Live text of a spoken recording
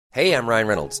Hey, I'm Ryan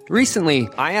Reynolds. Recently,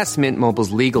 I asked Mint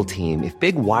Mobile's legal team if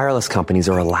big wireless companies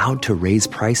are allowed to raise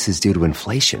prices due to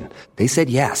inflation. They said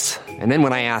yes. And then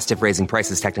when I asked if raising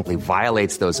prices technically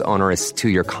violates those onerous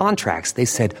two-year contracts, they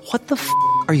said, "What the f***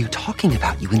 are you talking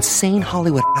about, you insane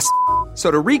Hollywood ass?" So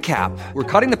to recap, we're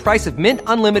cutting the price of Mint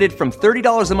Unlimited from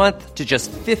 $30 a month to just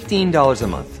 $15 a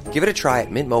month. Give it a try at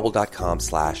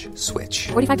mintmobile.com/switch.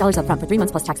 $45 up front for 3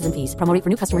 months plus taxes and fees. Promo rate for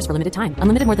new customers for limited time.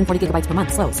 Unlimited more than 40 gigabytes per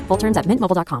month. Slows full terms at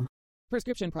mintmobile.com.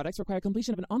 Prescription products require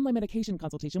completion of an online medication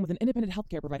consultation with an independent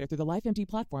healthcare provider through the LifeMD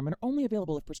platform and are only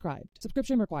available if prescribed.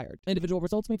 Subscription required. Individual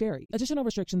results may vary. Additional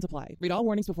restrictions apply. Read all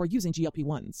warnings before using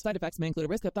GLP-1s. Side effects may include a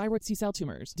risk of thyroid C-cell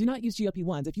tumors. Do not use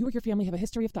GLP-1s if you or your family have a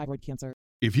history of thyroid cancer.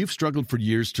 If you've struggled for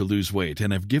years to lose weight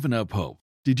and have given up hope,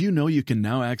 did you know you can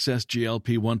now access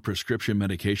GLP-1 prescription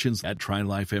medications at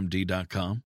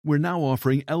TryLifeMD.com? We're now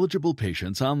offering eligible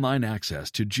patients online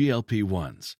access to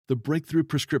GLP-1s, the breakthrough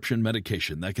prescription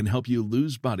medication that can help you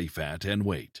lose body fat and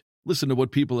weight. Listen to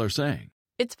what people are saying.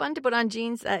 It's fun to put on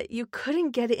jeans that you couldn't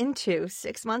get into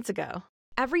 6 months ago.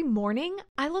 Every morning,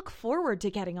 I look forward to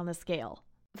getting on the scale.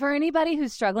 For anybody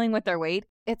who's struggling with their weight,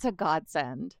 it's a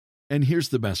godsend. And here's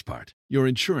the best part. Your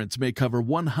insurance may cover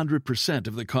 100%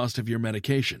 of the cost of your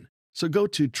medication. So go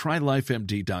to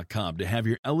TryLifeMD.com to have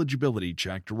your eligibility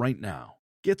checked right now.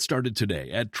 Get started today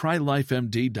at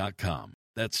TryLifeMD.com.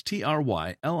 That's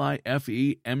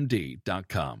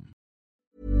TryLifeMD.com.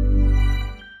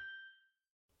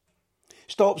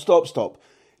 Stop.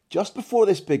 Just before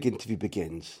this big interview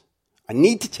begins, I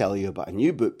need to tell you about a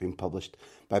new book being published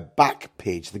by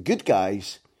Backpage, the good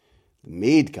guys, the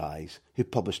made guys, who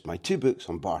published my 2 books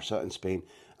on Barca and Spain,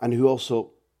 and who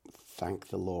also, thank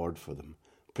the Lord for them,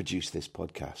 produced this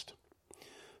podcast.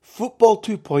 Football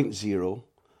 2.0,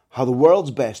 How the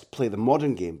World's Best Play the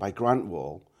Modern Game by Grant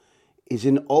Wall, is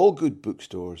in all good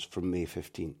bookstores from May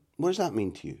 15. What does that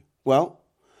mean to you? Well,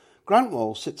 Grant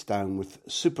Wall sits down with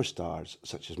superstars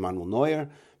such as Manuel Neuer,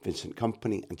 Vincent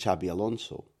Kompany and Xabi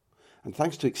Alonso. And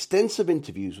thanks to extensive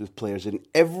interviews with players in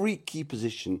every key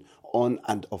position on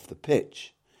and off the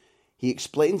pitch, he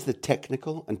explains the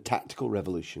technical and tactical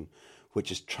revolution which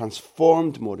has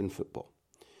transformed modern football.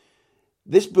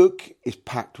 This book is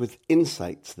packed with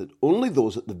insights that only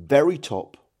those at the very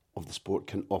top of the sport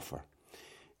can offer.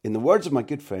 In the words of my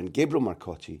good friend Gabriel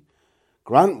Marcotti,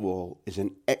 Grant Wall is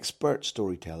an expert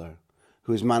storyteller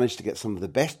who has managed to get some of the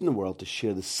best in the world to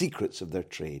share the secrets of their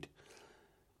trade.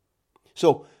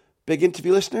 So, big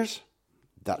interview listeners,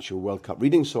 that's your World Cup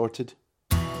reading sorted.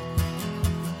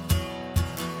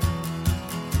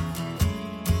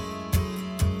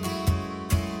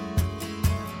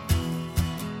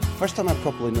 First time I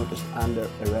properly noticed Ander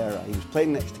Herrera, he was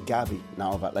playing next to Gavi,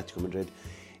 now of Atletico Madrid,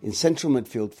 in central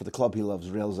midfield for the club he loves,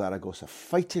 Real Zaragoza,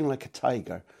 fighting like a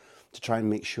tiger to try and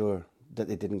make sure that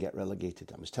they didn't get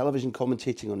relegated. I was television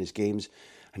commentating on his games,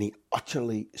 and he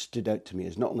utterly stood out to me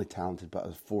as not only talented, but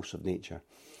as a force of nature.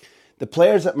 The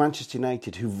players at Manchester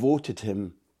United who voted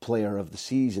him player of the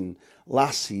season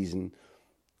last season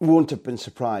won't have been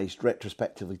surprised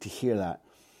retrospectively to hear that.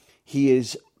 He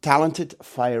is talented,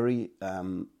 fiery,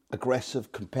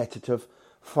 aggressive, competitive,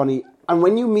 funny. And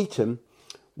when you meet him,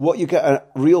 what you get a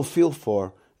real feel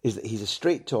for is that he's a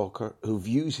straight talker who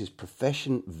views his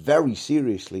profession very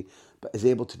seriously, but is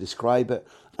able to describe it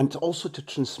and also to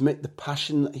transmit the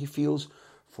passion that he feels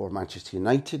for Manchester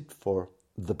United, for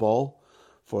the ball,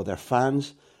 for their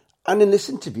fans. And in this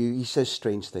interview, he says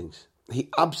strange things. He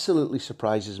absolutely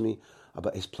surprises me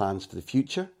about his plans for the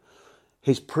future.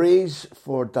 His praise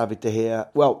for David De Gea,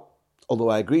 well, although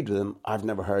I agreed with him, I've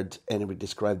never heard anybody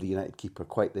describe the United keeper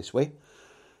quite this way.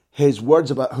 His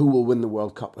words about who will win the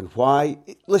World Cup and why.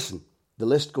 Listen, the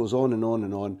list goes on and on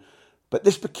and on. But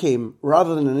this became,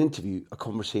 rather than an interview, a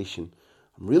conversation.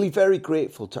 I'm really very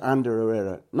grateful to Ander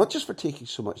Herrera, not just for taking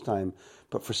so much time,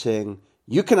 but for saying,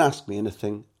 you can ask me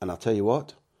anything, and I'll tell you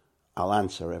what, I'll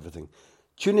answer everything.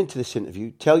 Tune into this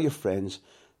interview, tell your friends,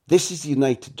 this is the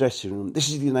United dressing room, this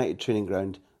is the United training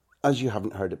ground, as you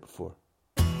haven't heard it before.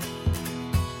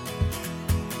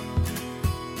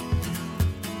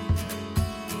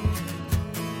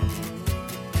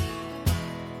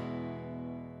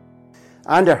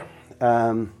 Ander,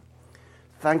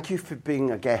 thank you for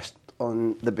being a guest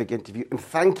on the big interview, and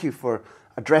thank you for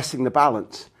addressing the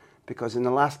balance, because in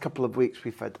the last couple of weeks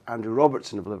we've had Andrew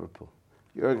Robertson of Liverpool,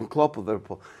 Jurgen Klopp of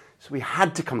Liverpool, so we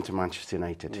had to come to Manchester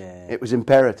United. Yeah. It was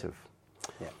imperative.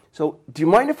 Yeah. So do you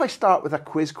mind if I start with a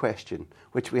quiz question,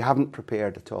 which we haven't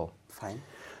prepared at all? Fine.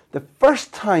 The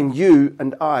first time you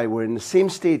and I were in the same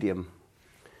stadium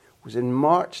was in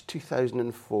March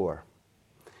 2004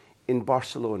 in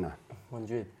Barcelona.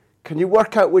 Can you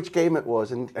work out which game it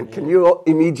was, and can you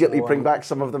immediately bring back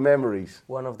some of the memories?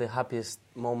 One of the happiest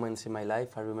moments in my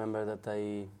life. I remember that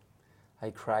I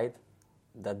cried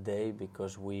that day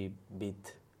because we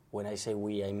beat. When I say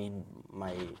we, I mean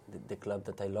the club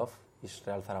that I love is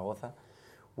Real Zaragoza.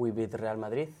 We beat Real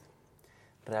Madrid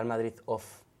of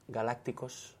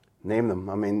Galácticos. Name them.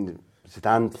 I mean,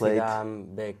 Zidane played.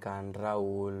 Zidane, Beckham,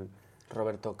 Raúl,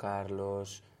 Roberto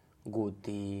Carlos,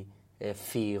 Guti,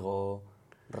 Figo,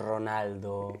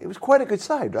 Ronaldo. It was quite a good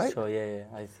side, right? So yeah,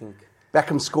 I think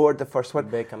Beckham scored the first one.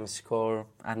 Beckham scored,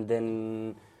 and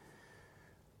then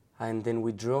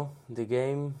we drew. The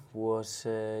game was,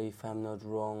 if I'm not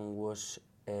wrong, was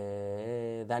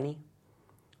Dani.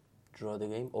 Draw the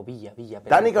game. Or Villa.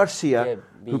 Dani Garcia,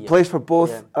 who plays for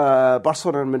both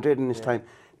Barcelona and Madrid in his time,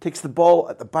 takes the ball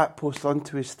at the back post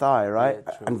onto his thigh, right?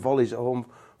 And volleys it home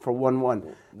for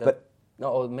 1-1.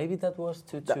 No, maybe that was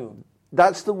 2-2.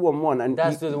 That's the 1-1. And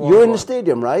that's the 1-1. You're in the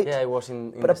stadium, right? Yeah, I was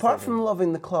in But the apart stadium. from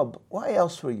loving the club, why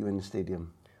else were you in the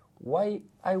stadium? Why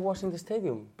I was in the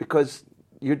stadium? Because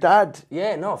your dad...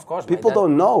 Yeah, no, of course. People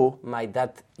don't know. My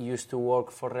dad used to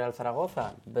work for Real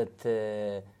Zaragoza, but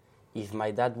if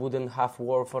my dad wouldn't have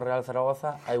worked for Real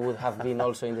Zaragoza, I would have been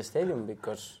also in the stadium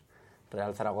because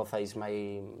Real Zaragoza is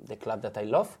the club that I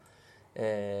love.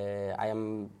 I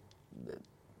am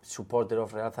supporter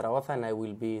of Real Zaragoza, and I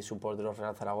will be supporter of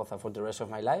Real Zaragoza for the rest of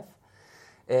my life.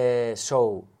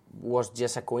 So was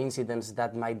just a coincidence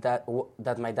that my dad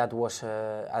was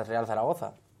at Real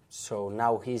Zaragoza. So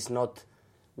now he's not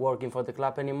working for the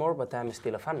club anymore, but I'm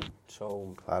still a fan.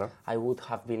 So I would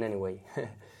have been anyway.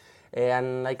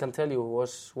 And I can tell you, it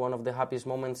was one of the happiest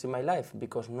moments in my life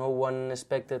because no one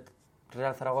expected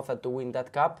Real Zaragoza to win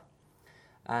that cup,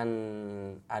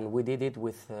 and we did it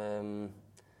with a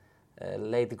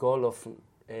late goal of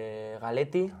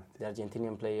Galetti, the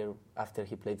Argentinian player, after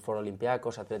he played for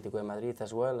Olympiacos, Atlético de Madrid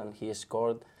as well, and he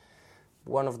scored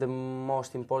one of the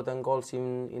most important goals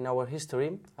in our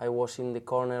history. I was in the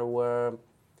corner where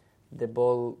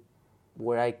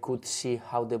I could see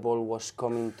how the ball was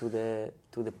coming to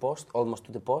the post, almost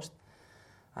to the post,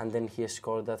 and then he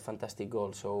scored that fantastic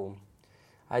goal. So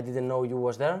I didn't know you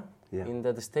was there in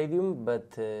that stadium,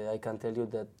 but I can tell you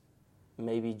that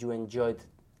maybe you enjoyed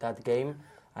that game,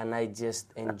 and I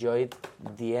just enjoyed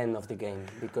the end of the game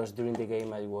because during the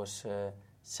game I was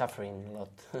suffering a lot.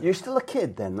 You're still a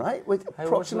kid then, right? With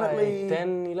approximately... I was like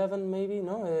 10, 11 maybe,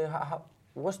 no?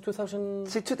 Was 2000...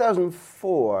 See,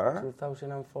 2004.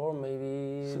 2004,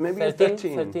 maybe... So maybe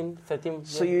 13.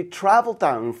 So you travelled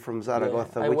down from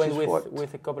Zaragoza, I which went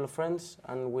with a couple of friends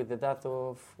and with the dad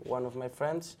of one of my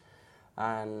friends,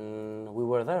 and we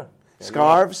were there.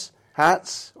 Scarves,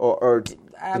 hats, or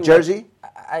the jersey?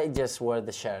 I just wear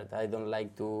the shirt. I don't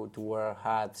like to wear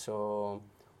hats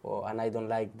and I don't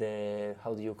like the,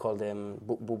 how do you call them,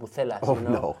 bubucelas, Oh, you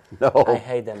know? No. I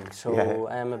hate them. So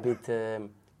I am a bit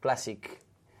classic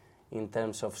in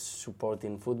terms of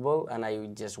supporting football, and I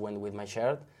just went with my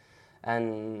shirt.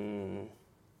 And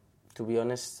to be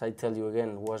honest, I tell you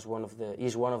again,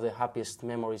 is one of the happiest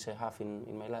memories I have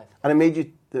in my life. And it made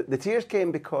you, the tears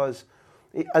came because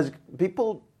as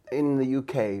people in the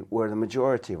UK, where the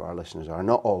majority of our listeners are,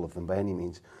 not all of them by any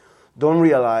means, don't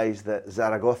realise that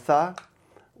Zaragoza,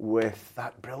 with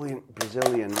that brilliant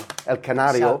Brazilian El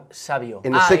Canario Sabio.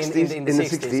 in the 60s, in the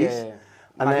 60s. Yeah.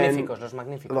 And Magníficos,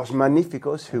 then Los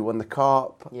Magníficos, who won the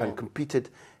cup and competed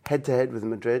head-to-head with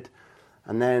Madrid.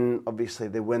 And then, obviously,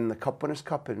 they win the Cup Winners'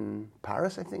 Cup in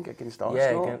Paris, I think, against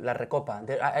Arsenal. Yeah, La Recopa.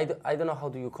 I don't know how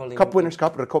do you call it. Cup Winners'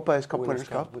 Cup. Recopa is Cup Winners'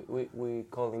 Cup. We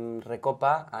call him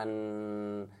Recopa,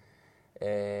 and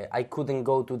I couldn't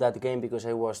go to that game because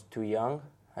I was too young.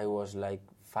 I was like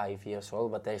 5 years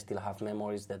old, but I still have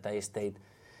memories that I stayed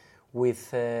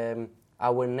with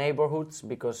our neighbors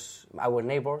because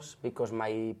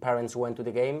my parents went to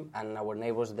the game, and our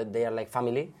neighbors, that they are like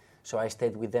family. So I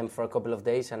stayed with them for a couple of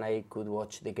days, and I could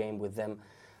watch the game with them,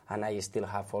 and I still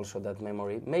have also that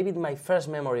memory. Maybe my first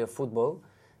memory of football,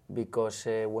 because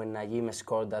when Najim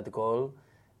scored that goal,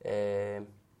 I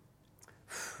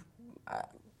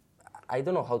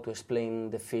don't know how to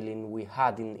explain the feeling we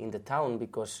had in the town,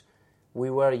 because we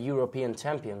were European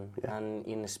champion, and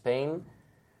in Spain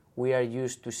we are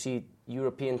used to see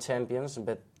European champions,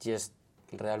 but just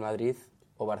Real Madrid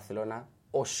or Barcelona,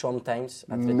 or sometimes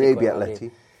Atletico maybe de Madrid.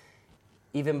 Atleti.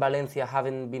 Even Valencia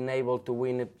haven't been able to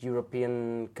win a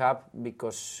European Cup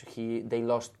because they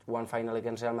lost one final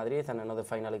against Real Madrid and another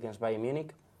final against Bayern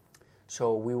Munich.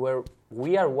 So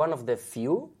we are one of the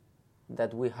few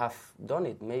that we have done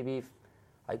it. Maybe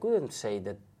I couldn't say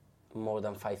that more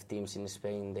than 5 teams in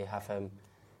Spain they have a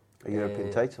A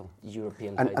European title. European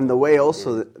and title. And the way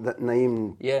also that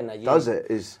Naeem Naeem does it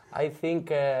is... I think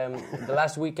the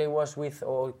last week I was with,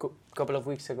 or a couple of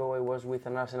weeks ago, I was with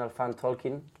an Arsenal fan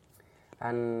talking,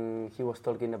 and he was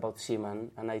talking about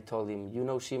Seaman, and I told him, you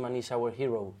know, Seaman is our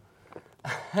hero.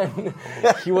 And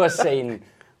he was saying,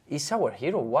 he's our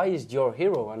hero, why is your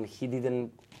hero? And he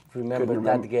didn't remember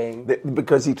that game.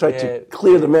 Because he tried to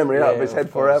clear the memory out of his head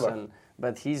forever.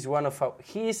 But he's one of our,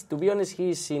 to be honest,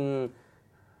 he's in,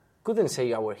 couldn't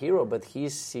say our hero, but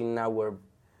he's in our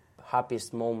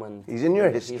happiest moment. He's in your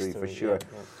history for sure.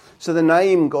 So the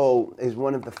Naeem goal is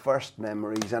one of the first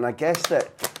memories, and I guess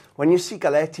that when you see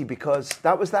Galletti, because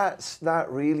that was that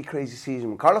really crazy season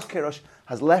when Carlos Queiroz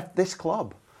has left this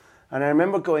club, and I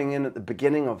remember going in at the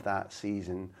beginning of that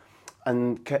season,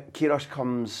 and Queiroz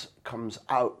comes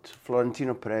out.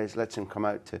 Florentino Perez lets him come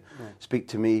out to speak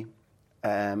to me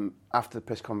after the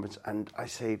press conference, and I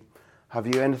say, have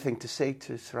you anything to say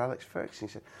to Sir Alex Ferguson?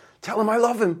 He said, tell him I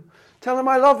love him. Tell him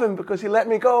I love him because he let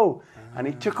me go. And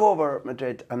he took over at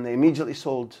Madrid, and they immediately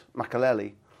sold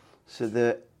Makelele. So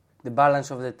the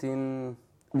balance of the team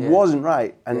wasn't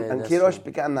right. And Queiroz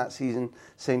began that season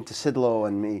saying to Sidlow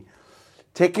and me,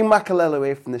 taking Makelele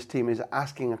away from this team is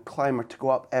asking a climber to go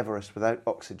up Everest without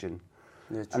oxygen.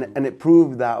 And it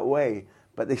proved that way.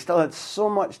 But they still had so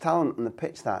much talent on the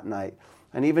pitch that night.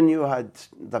 And even you had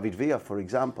David Villa, for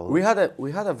example. We had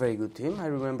a very good team. I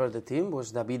remember the team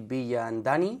was David Villa and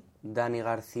Dani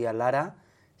Garcia Lara.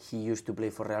 He used to play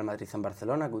for Real Madrid and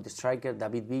Barcelona, good striker.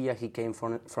 David Villa, he came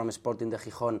from Sporting de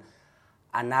Gijón,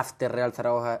 and after Real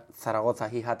Zaragoza,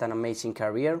 he had an amazing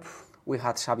career. We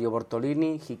had Savio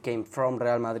Bortolini. He came from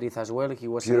Real Madrid as well. He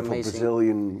was beautiful an amazing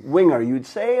Brazilian winger, you'd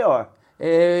say, or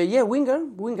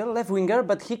winger, left winger.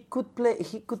 But he could play.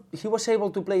 He was able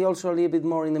to play also a little bit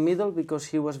more in the middle because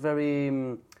he was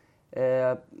very.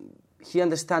 He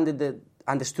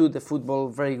understood the football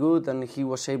very good, and he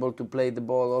was able to play the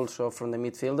ball also from the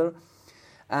midfielder.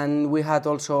 And we had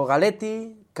also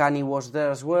Galletti. Cani was there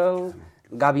as well.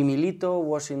 Gabi Milito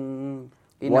was in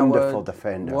wonderful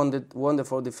defender.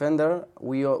 Wonderful defender.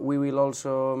 We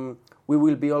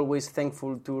will be always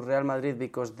thankful to Real Madrid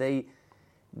because they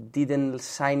didn't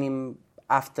sign him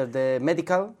after the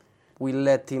medical.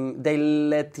 They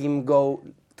let him go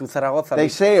to Zaragoza. They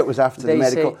say it was after the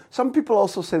medical. Some people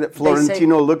also say that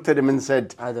Florentino looked at him and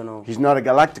said, I don't know, he's not a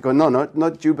Galactico. No,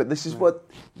 not you, but this is what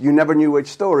you never knew which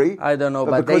story. I don't know,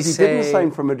 but because he didn't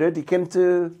sign for Madrid,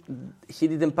 he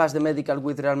didn't pass the medical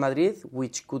with Real Madrid,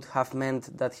 which could have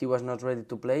meant that he was not ready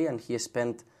to play, and he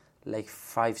spent like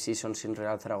 5 seasons in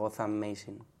Real Zaragoza.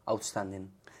 Amazing, outstanding.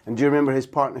 And do you remember his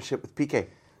partnership with Piqué?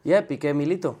 Yeah, Piqué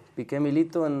Milito,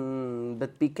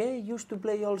 but Piqué used to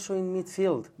play also in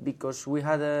midfield because we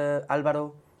had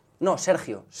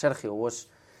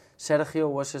Sergio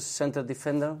was a center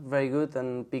defender, very good,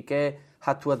 and Piqué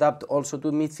had to adapt also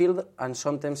to midfield and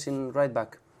sometimes in right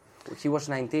back. He was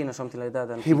 19 or something like that.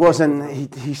 And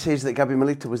he says that Gabi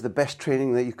Milito was the best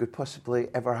training that you could possibly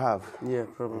ever have. Yeah,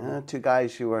 probably. 2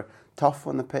 guys who were tough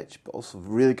on the pitch, but also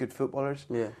really good footballers.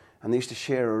 Yeah. And they used to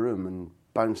share a room and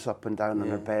bounce up and down on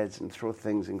their beds and throw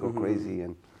things and go crazy.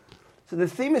 And so the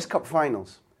theme is cup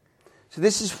finals. So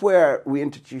this is where we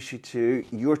introduce you to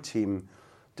your team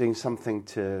doing something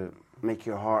to make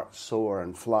your heart soar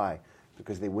and fly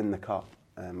because they win the cup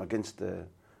against the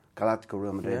Galactico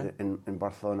Real Madrid in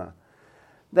Barcelona.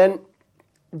 Then,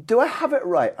 do I have it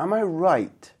right? Am I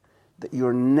right that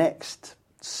your next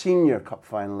senior cup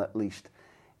final, at least,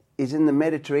 is in the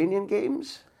Mediterranean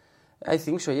Games? I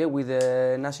think so, yeah. With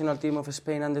the national team of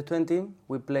Spain under 20,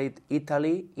 we played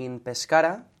Italy in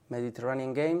Pescara,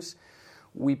 Mediterranean Games.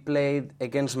 We played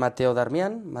against Matteo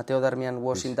Darmian. Matteo Darmian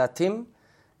was in that team,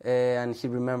 and he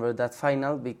remembered that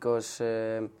final because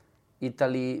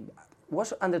Italy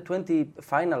was under 20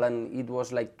 final, and it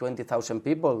was like 20,000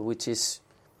 people, which is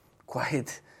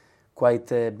quite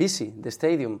busy, the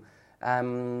stadium.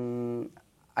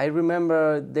 I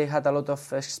remember they had a lot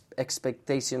of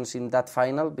expectations in that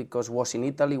final because it was in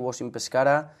Italy, was in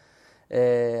Pescara,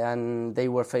 and they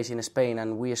were facing Spain,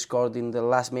 and we scored in the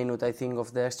last minute, I think,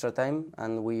 of the extra time,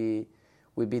 and we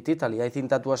beat Italy. I think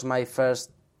that was my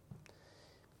first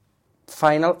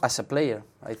final as a player,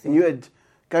 I think. You had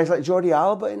guys like Jordi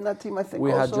Alba in that team, I think.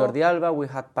 We had Jordi Alba, we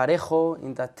had Parejo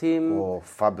in that team. Oh,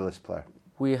 fabulous player.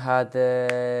 We had...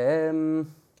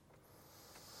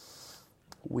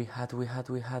 I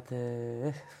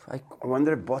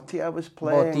wonder if Botia was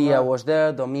playing. Botia was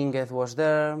there, Dominguez was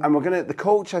there. And the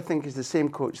coach, I think, is the same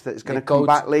coach that is going to come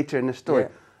back later in the story. Yeah.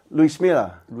 Luis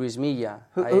Milla.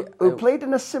 Who played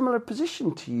in a similar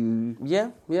position to you. Yeah,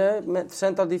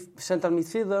 central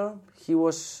midfielder. He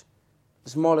was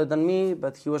smaller than me,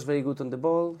 but he was very good on the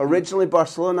ball. Originally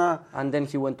Barcelona. And then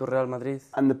he went to Real Madrid.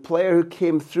 And the player who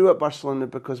came through at Barcelona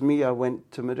because Milla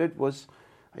went to Madrid was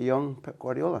a young Pep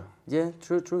Guardiola. Yeah,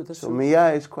 true. That's so true.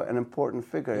 Milla is quite an important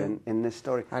figure in this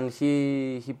story. And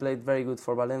he played very good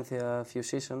for Valencia a few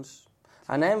seasons.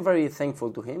 And I am very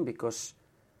thankful to him because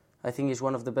I think he's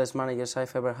one of the best managers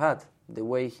I've ever had. The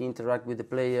way he interacts with the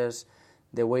players,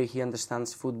 the way he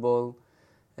understands football.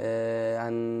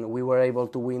 And we were able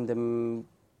to win the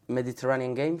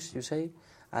Mediterranean Games, you say,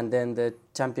 and then the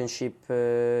championship,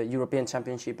 European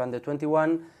Championship under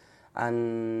 21,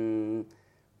 and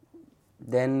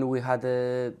then we had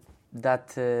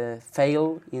that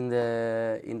fail in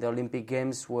the Olympic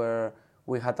Games where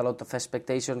we had a lot of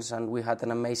expectations and we had an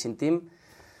amazing team,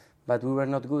 but we were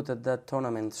not good at that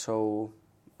tournament. So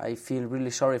I feel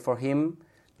really sorry for him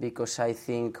because I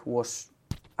think it was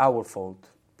our fault.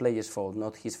 Players' fault,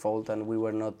 not his fault, and we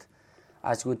were not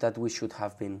as good as we should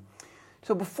have been.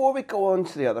 So before we go on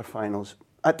to the other finals,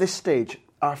 at this stage,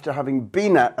 after having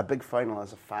been at a big final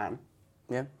as a fan,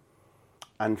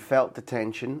 and felt the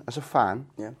tension as a fan,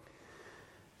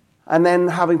 and then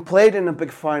having played in a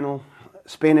big final,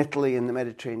 Spain-Italy in the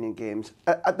Mediterranean Games,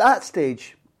 at that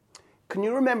stage, can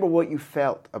you remember what you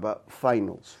felt about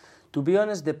finals? To be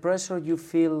honest, the pressure you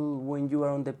feel when you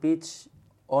are on the pitch,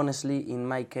 honestly, in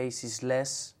my case, is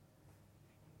less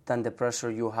than the pressure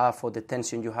you have or the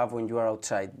tension you have when you are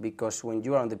outside. Because when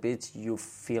you are on the pitch, you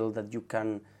feel that you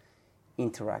can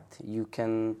interact. You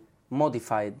can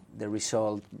modify the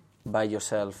result by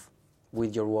yourself,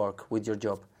 with your work, with your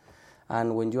job.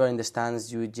 And when you are in the stands,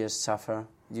 you just suffer,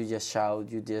 you just shout,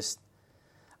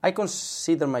 I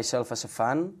consider myself as a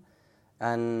fan,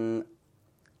 and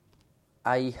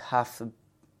I have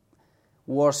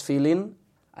worse feeling.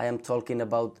 I am talking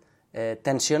about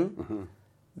tension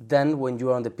than when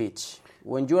you are on the pitch.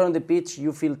 When you are on the pitch,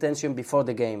 you feel tension before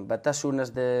the game, but as soon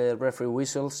as the referee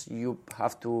whistles, you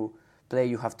have to play,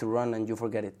 you have to run, and you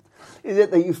forget it. Is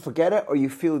it that you forget it, or you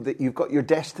feel that you've got your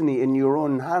destiny in your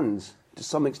own hands to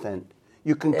some extent?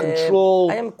 You can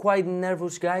control... I am quite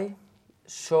nervous guy,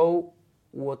 so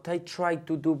what I try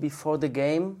to do before the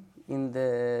game, in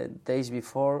the days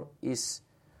before, is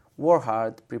work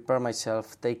hard, prepare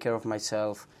myself, take care of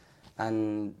myself,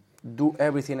 and do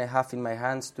everything I have in my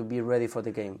hands to be ready for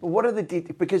the game. What are the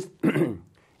details? Because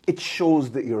it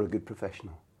shows that you're a good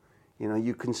professional. You know,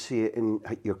 you can see it in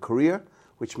your career,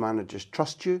 which managers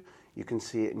trust you. You can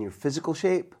see it in your physical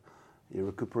shape, your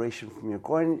recuperation from your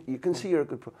groin. You can see you're a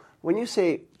good when you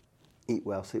say eat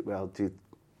well, sleep well,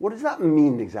 what does that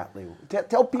mean exactly?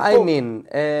 Tell people. I mean,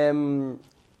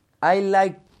 I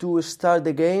like to start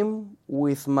the game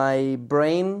with my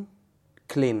brain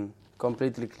clean,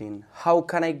 completely clean. How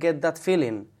can I get that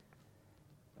feeling?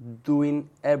 Doing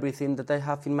everything that I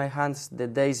have in my hands the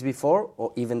days before,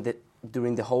 or even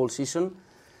during the whole season,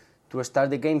 to start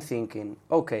the game thinking,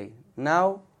 okay,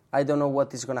 now I don't know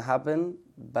what is going to happen,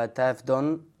 but I've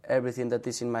done everything that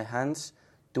is in my hands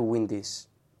to win this.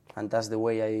 And that's the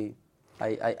way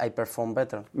I perform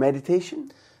better.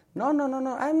 Meditation? No.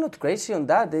 I'm not crazy on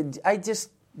that. I just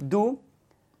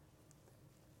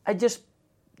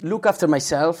look after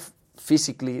myself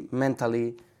physically,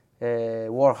 mentally,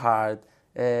 work hard.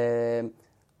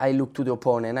 I look to the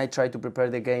opponent. I try to prepare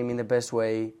the game in the best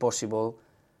way possible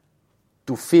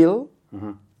to feel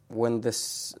when the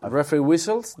referee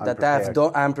whistles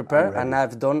I'm prepared and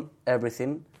I've done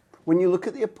everything. When you look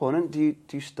at the opponent, do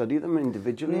you study them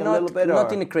individually a little bit?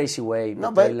 Not in a crazy way,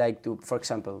 but I like to, for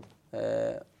example,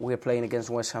 we're playing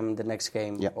against West Ham the next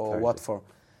game, or Watford.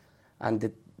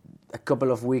 And a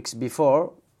couple of weeks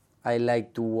before, I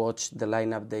like to watch the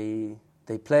lineup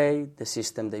they play, the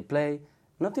system they play.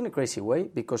 Not in a crazy way,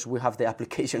 because we have the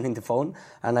application in the phone,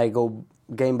 and I go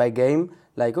game by game,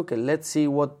 like, okay, let's see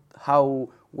how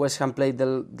West Ham played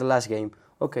the last game.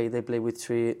 Okay, they play with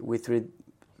three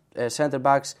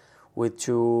centre-backs, with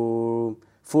two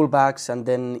full-backs, and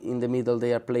then in the middle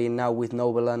they are playing now with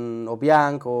Nobel and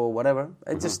Obiang or whatever.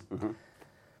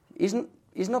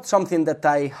 It's not something that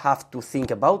I have to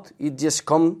think about. It just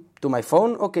comes to my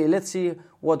phone. Okay, let's see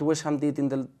what West Ham did in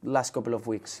the last couple of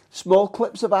weeks. Small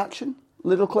clips of action?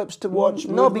 Little clips to watch?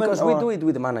 No, because we do it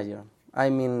with the manager. I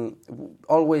mean,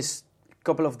 always a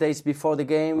couple of days before the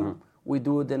game, we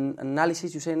do the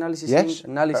analysis. You say analysis? Yes.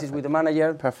 Analysis with the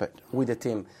manager. Perfect. With the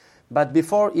team. But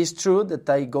before, it's true that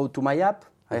I go to my app.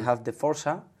 I have the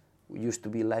Forza. It used to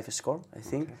be Live Score, I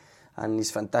think. Okay. And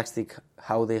it's fantastic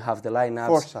how they have the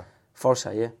lineups.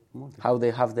 Forza, yeah. Wonderful. How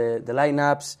they have the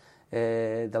lineups,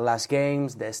 the last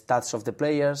games, the stats of the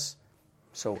players.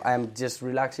 So I'm just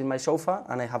relaxing my sofa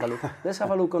and I have a look. Let's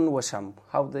have a look on West Ham,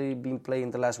 how they've been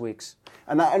playing the last weeks.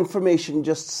 And that information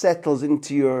just settles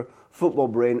into your football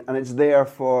brain, and it's there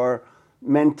for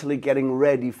mentally getting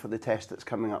ready for the test that's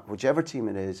coming up. Whichever team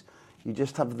it is, you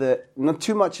just have not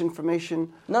too much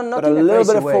information, not but a little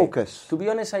bit of focus. To be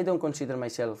honest, I don't consider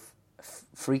myself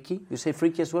freaky. You say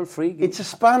freaky as well? Freaky? It's a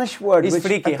Spanish word, it's which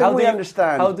freaky. I think we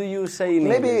understand. How do you say in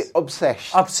English? Maybe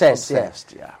obsessed.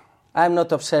 Obsessed, yeah. I'm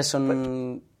not obsessed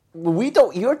on...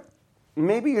 But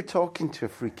maybe you're talking to a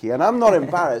freaky, and I'm not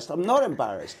embarrassed. I'm not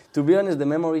embarrassed. To be honest, the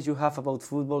memories you have about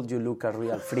football, you look a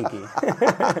real freaky.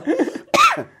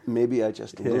 Maybe I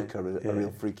just look a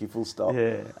real freaky, full stop.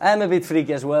 Yeah. I'm a bit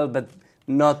freaky as well, but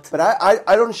not... But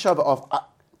I don't shove it off.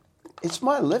 It's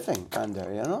my living,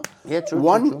 Ander, you know? Yeah, true.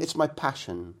 One, it's my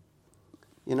passion.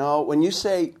 You know, when you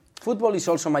say... Football is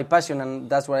also my passion, and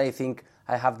that's why I think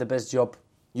I have the best job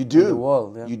in the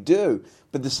world. Yeah. You do.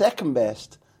 But the second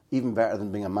best, even better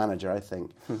than being a manager, I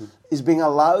think, is being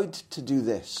allowed to do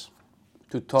this.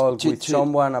 To talk with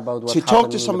someone about what happened to talk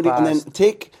to somebody in the and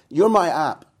then you're my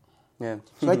app. Yeah.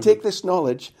 So I take this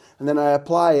knowledge and then I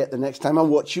apply it the next time I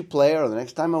watch you play, or the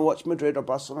next time I watch Madrid or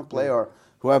Barcelona play, or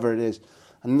whoever it is.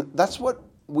 And that's what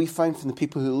we find from the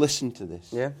people who listen to this.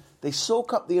 Yeah. They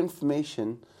soak up the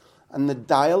information, and the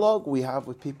dialogue we have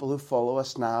with people who follow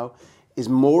us now is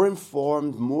more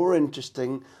informed, more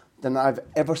interesting than I've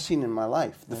ever seen in my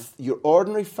life. Your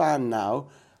ordinary fan now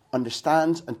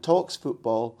understands and talks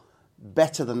football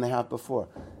better than they have before.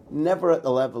 Never at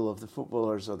the level of the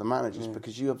footballers or the managers,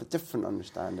 because you have a different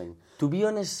understanding. To be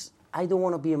honest, I don't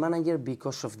want to be a manager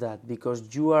because of that,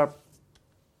 because you are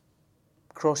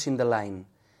crossing the line.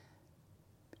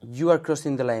 You are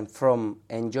crossing the line from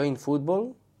enjoying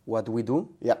football, what we do.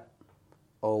 Yeah.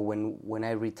 Or when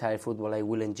I retire football, I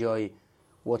will enjoy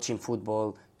watching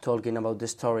football, talking about the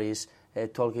stories,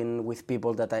 talking with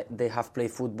people that they have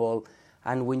played football.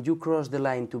 And when you cross the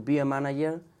line to be a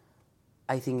manager,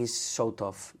 I think it's so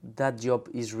tough. That job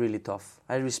is really tough.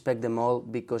 I respect them all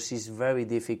because it's very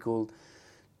difficult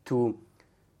to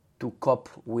cope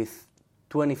with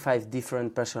 25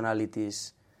 different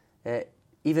personalities.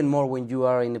 Even more when you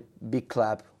are in a big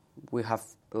club. We have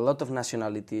a lot of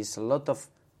nationalities, a lot of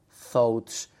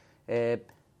thoughts,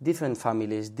 different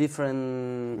families,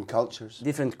 different cultures,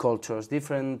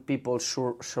 different people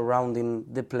surrounding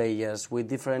the players with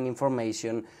different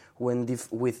information,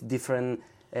 with different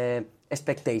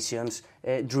expectations,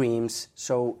 dreams.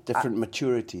 So different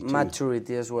maturity too.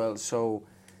 Maturity as well. So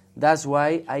that's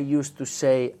why I used to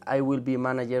say I will be a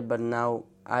manager, but now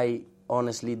I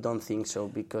honestly don't think so,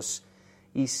 because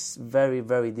it's very,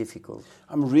 very difficult.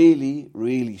 I'm really,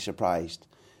 really surprised,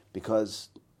 because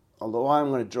although I'm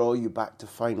going to draw you back to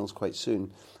finals quite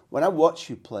soon, when I watch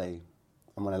you play,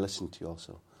 and when I listen to you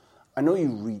also, I know you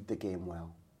read the game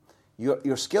well.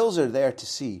 Your skills are there to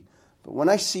see, but when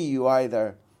I see you,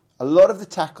 either a lot of the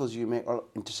tackles you make or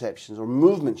interceptions or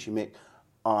movements you make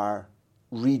are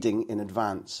reading in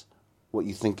advance what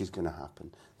you think is going to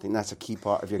happen. I think that's a key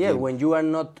part of your game. Yeah, when you are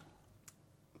not...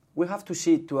 We have to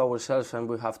see it to ourselves, and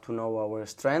we have to know our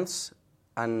strengths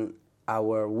and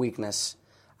our weakness.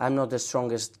 I'm not the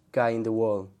strongest guy in the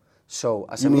world. So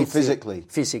as you mean physically?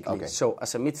 Physically. Okay. So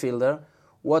as a midfielder,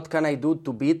 what can I do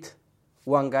to beat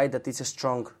one guy that is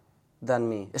stronger than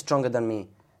me,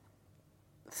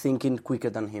 thinking quicker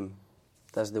than him?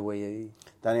 That's the way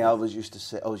Dani Alves always used to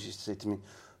say to me,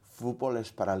 "Football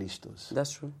es para listos."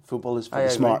 That's true. Football is for the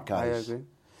smart guys. I agree.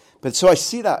 But so I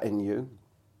see that in you.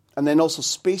 And then also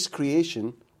space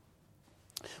creation.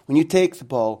 When you take the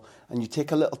ball and you take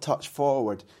a little touch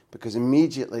forward, because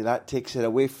immediately that takes it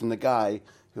away from the guy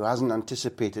who hasn't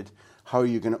anticipated how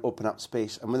you're going to open up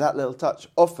space. And with that little touch,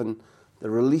 often the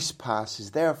release pass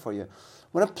is there for you.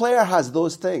 When a player has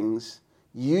those things,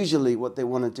 usually what they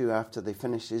want to do after they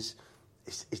finish is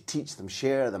teach them,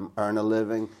 share them, earn a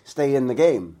living, stay in the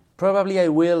game. Probably I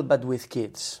will, but with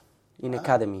kids in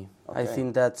academy. Okay. I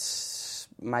think that's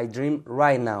my dream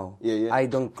right now. Yeah. I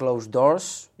don't close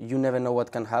doors. You never know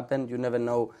what can happen. You never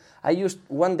know.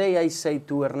 One day I say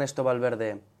to Ernesto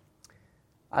Valverde,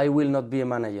 I will not be a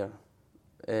manager,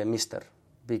 mister,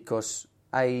 because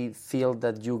I feel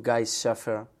that you guys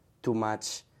suffer too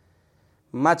much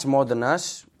more than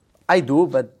us. I do,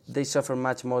 but they suffer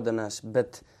much more than us.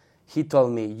 But he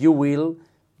told me, you will,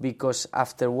 because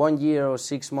after 1 year or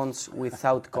 6 months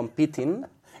without competing,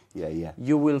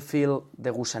 you will feel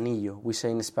the gusanillo, we say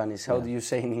in Spanish. How do you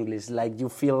say in English? Like you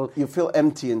feel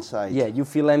empty inside. Yeah, you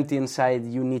feel empty inside.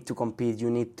 You need to compete. You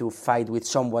need to fight with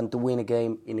someone to win a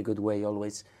game in a good way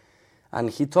always. And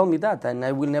he told me that, and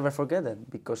I will never forget it,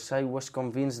 because I was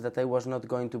convinced that I was not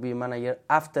going to be a manager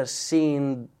after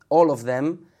seeing all of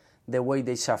them, the way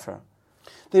they suffer.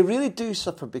 They really do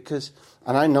suffer because,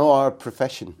 and I know our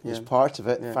profession is part of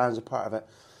it, fans are part of it,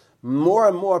 more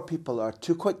and more people are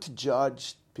too quick to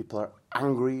judge, people are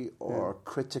angry or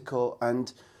critical,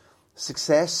 and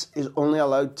success is only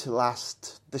allowed to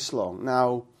last this long.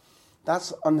 Now,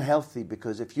 that's unhealthy,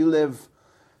 because if you live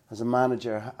as a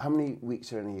manager, how many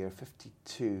weeks are in a year?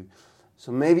 52.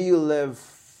 So maybe you live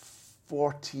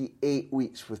 48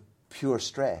 weeks with pure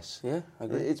stress. Yeah, I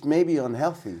agree. It's maybe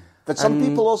unhealthy. But some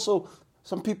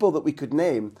people that we could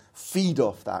name feed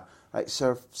off that. Like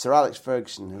Sir Alex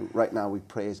Ferguson, who right now we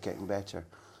pray is getting better,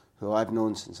 who I've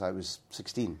known since I was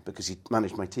 16 because he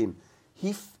managed my team.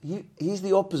 He's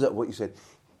the opposite of what you said.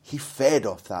 He fed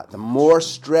off that. The more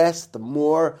stress, the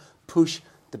more push,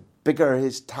 the bigger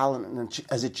his talent and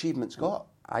his achievements got.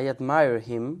 I admire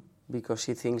him because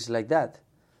he thinks like that.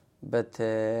 But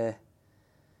I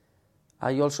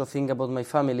also think about my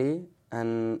family,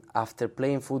 and after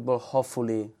playing football,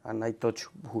 hopefully, and I touch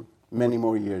wood, many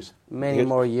more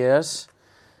years,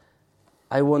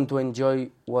 I want to enjoy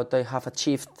what I have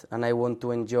achieved, and I want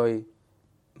to enjoy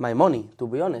my money, to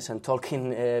be honest, and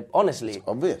talking honestly. It's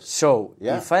obvious. So,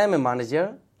 if I am a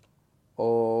manager,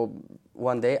 or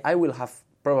one day I will have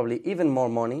probably even more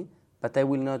money, but I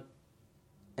will not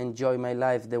enjoy my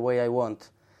life the way I want.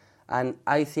 And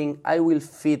I think I will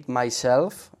feed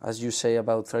myself, as you say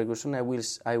about Ferguson, I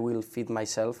will feed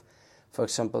myself, for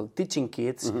example, teaching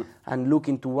kids and look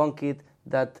into one kid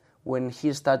that when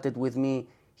he started with me,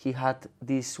 he had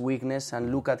this weakness,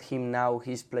 and look at him now,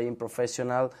 he's playing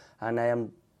professional, and I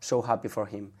am so happy for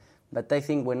him. But I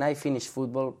think when I finish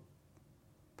football,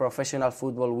 professional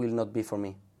football will not be for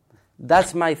me.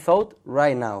 That's my thought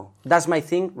right now. That's my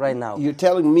thing right now. You're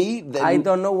telling me that I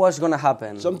don't know what's going to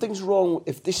happen. Something's wrong.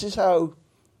 If this is how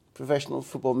professional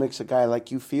football makes a guy like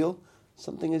you feel,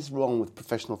 something is wrong with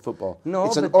professional football. No,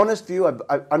 it's an honest view.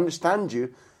 I understand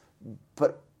you,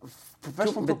 but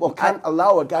professional football can't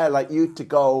allow a guy like you to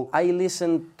go. I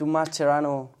listened to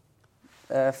Mascherano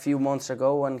a few months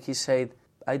ago, and he said,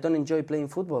 I don't enjoy playing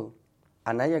football.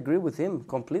 And I agree with him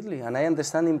completely, and I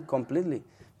understand him completely.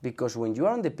 Because when you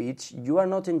are on the pitch, you are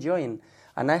not enjoying.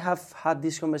 And I have had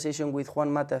this conversation with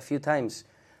Juan Mata a few times,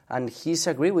 and he's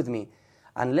agreed with me.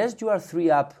 Unless you are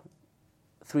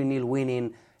 3-0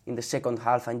 winning in the second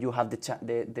half, and you have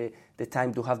the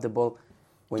time to have the ball,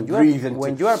 when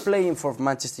you are playing for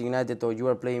Manchester United, or you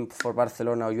are playing for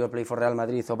Barcelona, or you are playing for Real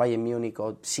Madrid, or Bayern Munich,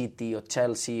 or City, or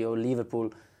Chelsea, or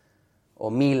Liverpool, or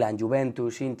Milan,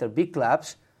 Juventus, Inter, big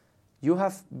clubs, you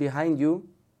have behind you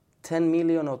 10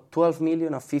 million or 12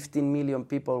 million or 15 million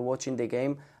people watching the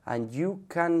game, and you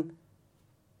can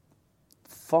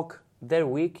fuck their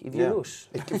week if you lose.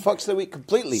 It fucks their week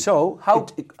completely. So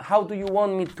how do you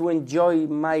want me to enjoy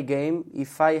my game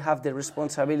if I have the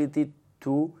responsibility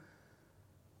to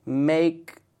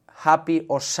make happy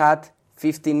or sad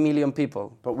 15 million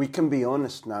people? But we can be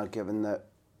honest now, given that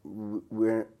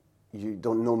you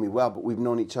don't know me well, but we've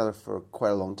known each other for quite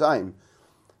a long time.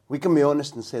 We can be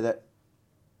honest and say that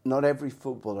not every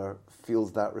footballer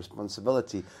feels that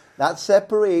responsibility. That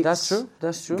separates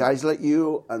That's true. guys like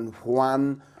you and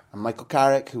Juan and Michael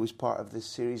Carrick, who was part of this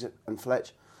series, and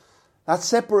Fletch. That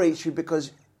separates you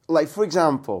because, like, for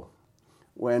example,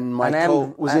 when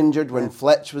Michael was injured, when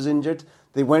Fletch was injured,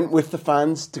 they went with the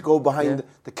fans to go behind.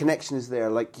 The connection is there,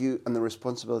 like you, and the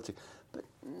responsibility. But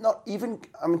not even,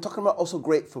 I'm talking about also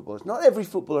great footballers. Not every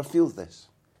footballer feels this.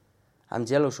 I'm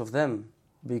jealous of them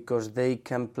because they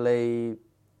can play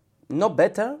not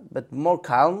better, but more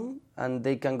calm, and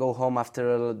they can go home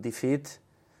after a defeat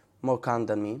more calm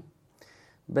than me.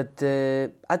 But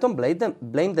I don't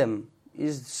blame them.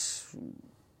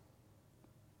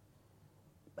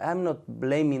 I'm not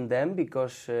blaming them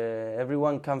because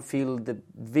everyone can feel the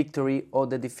victory or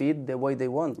the defeat the way they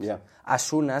want, as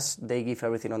soon as they give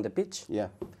everything on the pitch. Yeah.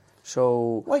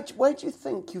 So why do you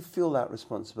think you feel that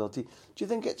responsibility? Do you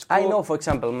think it's... I know, for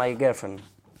example, my girlfriend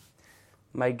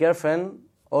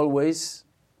always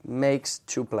makes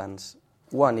two plans.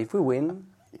 One if we win,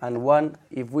 and one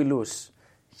if we lose.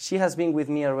 She has been with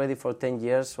me already for 10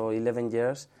 years or 11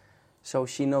 years, so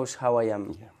she knows how I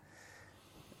am. Yeah.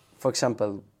 For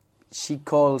example, she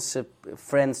calls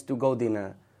friends to go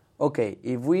dinner. Okay,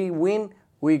 if we win,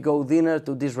 we go dinner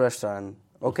to this restaurant.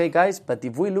 Okay, guys, but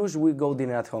if we lose, we go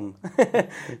dinner at home.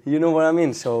 You know what I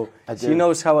mean? So she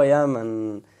knows how I am,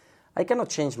 and I cannot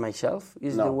change myself.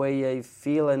 It's the way I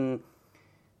feel, and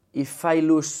if I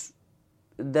lose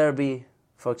Derby,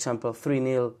 for example,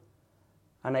 3-0,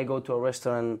 and I go to a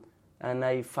restaurant and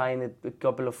I find a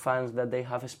couple of fans that they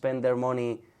have spent their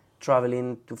money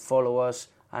traveling to follow us,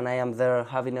 and I am there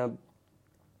having a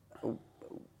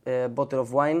bottle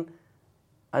of wine,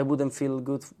 I wouldn't feel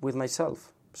good with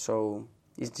myself. So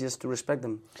it's just to respect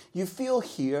them. You feel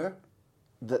here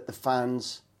that the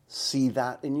fans see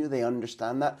that in you, they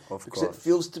understand that? Of because course. It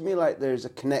feels to me like there's a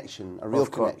connection, a real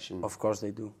connection. Of course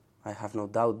they do. I have no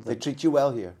doubt. They treat you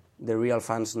well here? The real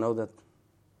fans know that.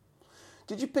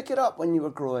 Did you pick it up when you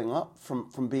were growing up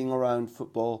from being around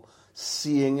football,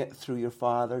 seeing it through your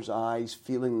father's eyes,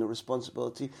 feeling the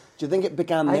responsibility? Do you think it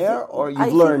began there or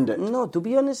you've learned it? No, to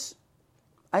be honest,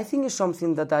 I think it's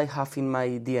something that I have in my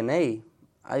DNA.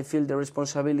 I feel the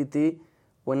responsibility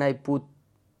when I put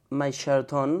my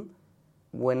shirt on,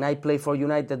 when I play for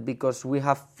United, because we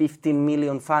have 15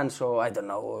 million fans, so I don't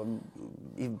know,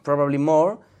 probably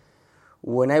more.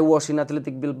 When I was in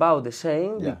Athletic Bilbao, the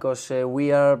same, because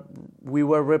we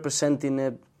were representing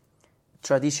a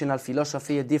traditional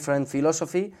philosophy, a different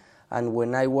philosophy, and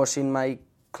when I was in my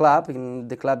club, in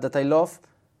the club that I love,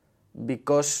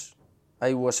 because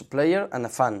I was a player and a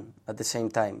fan at the same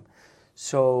time.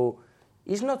 So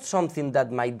it's not something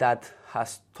that my dad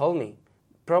has told me.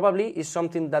 Probably it's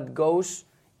something that goes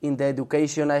in the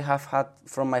education I have had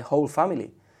from my whole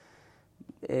family.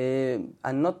 And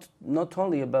not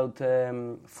only about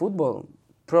football.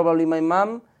 Probably my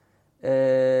mom,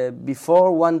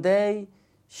 before one day,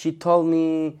 she told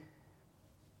me,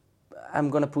 I'm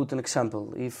going to put an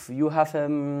example. If you have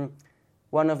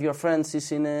one of your friends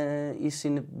is in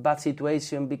a bad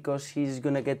situation because he's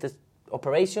going to get an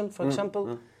operation, for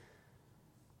example,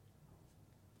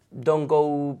 don't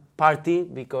go party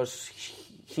because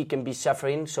he can be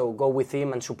suffering, so go with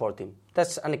him and support him.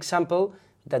 That's an example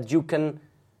that you can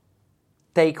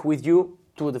take with you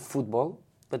to the football,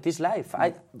 but it's life.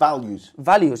 Values.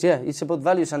 Values, yeah. It's about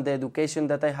values and the education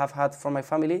that I have had from my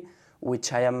family,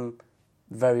 which I am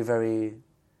very, very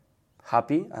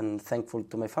happy and thankful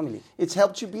to my family. It's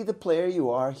helped you be the player you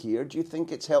are here. Do you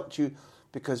think it's helped you,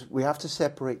 because we have to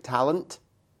separate talent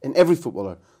in every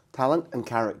footballer, talent and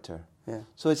character. Yeah.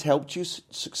 So it's helped you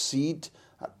succeed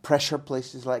at pressure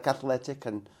places like Athletic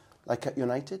and like at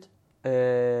United?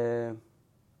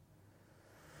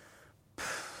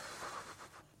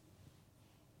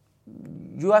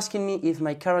 You asking me if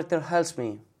my character helps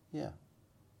me? Yeah.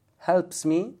 Helps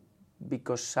me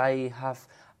because I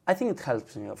think it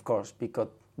helps me, of course,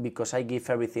 because I give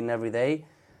everything every day,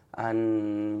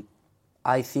 and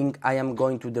I think I am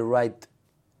going to the right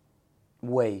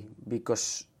way,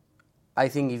 because I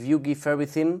think if you give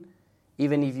everything,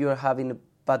 even if you are having a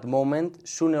bad moment,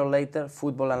 sooner or later,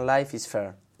 football and life is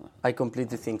fair. I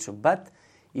completely think so. But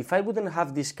if I wouldn't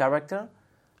have this character,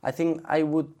 I think I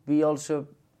would be also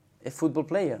a football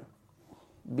player,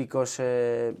 because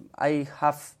I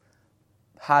have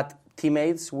had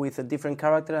teammates with a different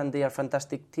character and they are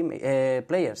fantastic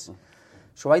players.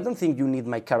 So I don't think you need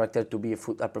my character to be a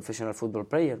professional football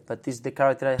player, but it's the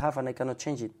character I have and I cannot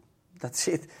change it. That's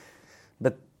it.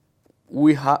 But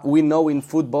we know in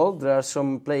football there are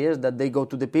some players that they go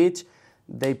to the pitch,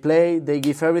 they play, they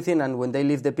give everything, and when they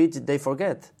leave the pitch, they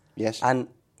forget. Yes. And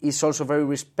it's also very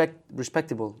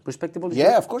respectable. Respectable?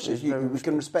 Yeah, of course. We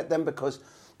can respect them because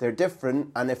they're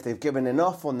different, and if they've given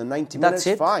enough on the 90 minutes,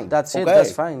 fine. That's okay. it,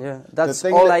 that's fine, yeah. That's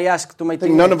all I ask to my teammates. The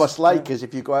thing none of us like is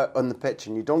if you go out on the pitch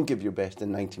and you don't give your best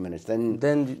in 90 minutes, then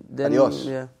adios.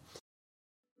 Yeah.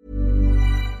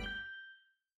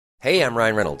 Hey, I'm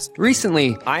Ryan Reynolds.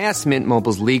 Recently, I asked Mint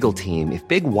Mobile's legal team if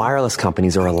big wireless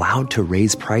companies are allowed to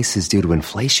raise prices due to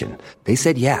inflation. They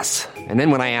said yes. And then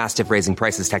when I asked if raising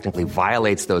prices technically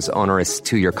violates those onerous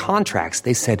 2-year contracts,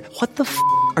 they said, "What the f***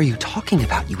 are you talking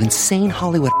about, you insane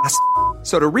Hollywood ass?"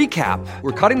 So to recap,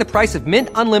 we're cutting the price of Mint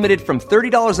Unlimited from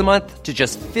 $30 a month to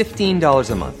just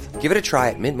 $15 a month. Give it a try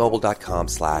at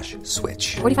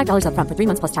mintmobile.com/switch. $45 up front for 3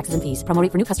 months plus taxes and fees. Promo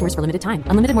rate for new customers for limited time.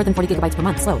 Unlimited more than 40 gigabytes per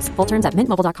month. Slows full terms at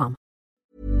mintmobile.com.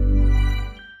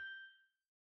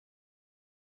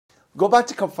 Go back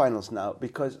to cup finals now,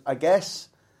 because I guess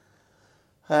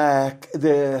I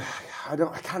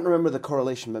can't remember the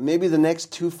correlation, but maybe the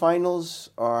next 2 finals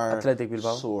are Athletic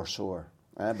Bilbao. Sore.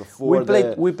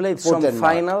 We played some Denmark.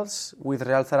 finals with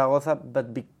Real Zaragoza, but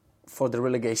for the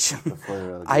relegation.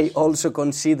 I also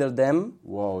consider them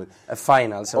a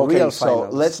finals, real finals. So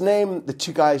let's name the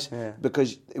 2 guys,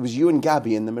 because it was you and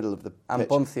Gabi in the middle of the pitch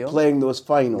Poncio playing those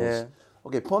finals. Yeah.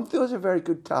 Okay, Poncio is a very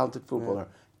good, talented footballer.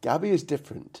 Yeah. Gabi is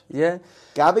different. Yeah.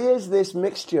 Gabi is this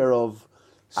mixture of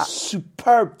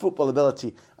superb football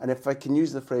ability, and if I can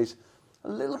use the phrase, a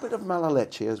little bit of mala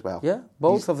leche as well. Yeah,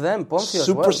 both of them. Poncio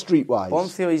super as well. streetwise.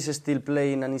 Poncio is still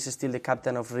playing and is still the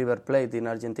captain of River Plate in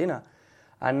Argentina.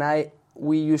 And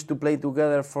we used to play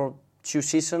together for 2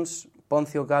 seasons,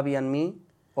 Poncio, Gabi and me,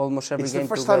 almost every game together. It's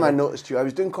the first time I noticed you. I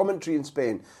was doing commentary in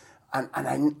Spain, and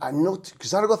I noticed, because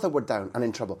Zaragoza were down and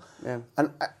in trouble,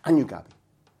 and I knew Gabi.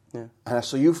 Yeah. And I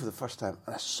saw you for the first time,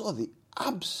 and I saw the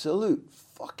absolute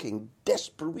fucking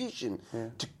desperation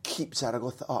to keep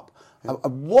Zaragoza up. I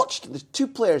watched, there's 2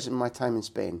 players in my time in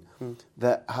Spain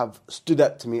that have stood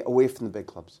out to me away from the big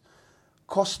clubs.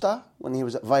 Costa, when he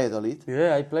was at Valladolid.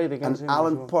 Yeah, I played against him. And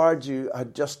Alan Pardew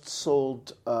had just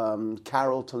sold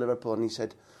Carroll to Liverpool, and he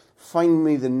said, find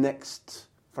me the next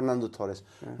Fernando Torres.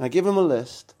 Yeah. And I gave him a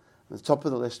list, and the top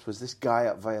of the list was this guy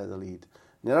at Valladolid.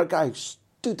 And the other guy who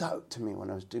stood out to me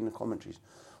when I was doing the commentaries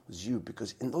was you,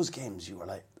 because in those games you were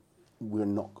like, we're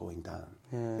not going down.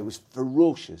 Yeah. It was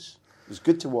ferocious. It was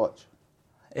good to watch.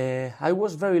 I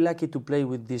was very lucky to play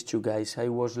with these 2 guys. I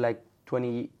was like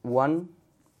 21.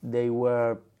 They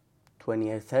were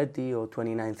 28-30 or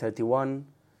 29-31,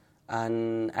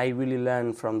 and I really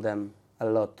learned from them a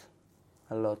lot,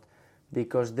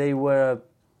 because they were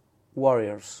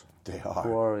warriors. They are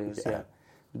warriors. Yeah.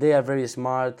 They are very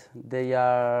smart. They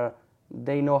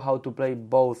know how to play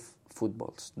both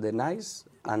footballs, the nice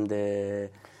and the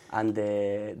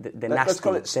nasty. Let's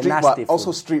call it nasty.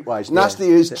 Also streetwise. Nasty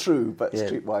is true, but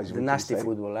streetwise. The nasty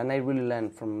football, and I really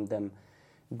learned from them.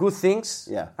 Good things,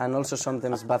 and also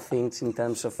sometimes bad things in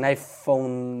terms of... And I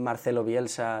phoned Marcelo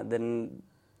Bielsa, then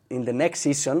in the next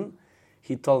season,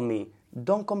 he told me,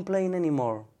 don't complain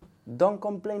anymore. Don't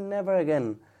complain never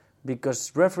again,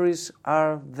 because referees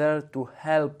are there to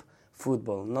help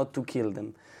football, not to kill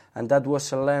them. And that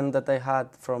was a learn that I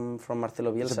had from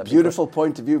Marcelo Bielsa. It's a beautiful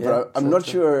point of view, but I'm not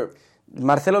sure...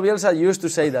 Marcelo Bielsa used to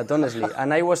say that, honestly.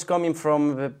 And I was coming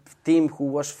from a team who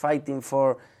was fighting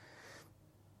for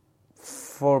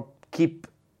keep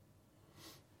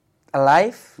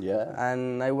alive,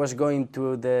 and I was going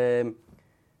to the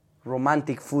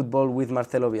romantic football with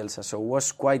Marcelo Bielsa, so it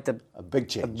was quite a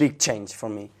big change for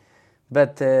me.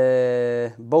 But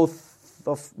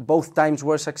both times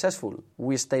were successful.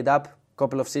 We stayed up a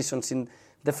couple of seasons. In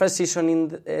the first season,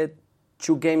 in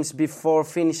 2 games before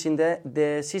finishing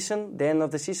the season, the end of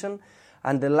the season,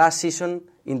 and the last season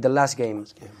in the last game.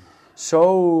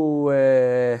 So.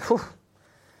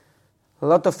 A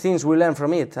lot of things we learned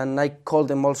from it, and I call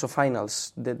them also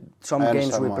finals. Some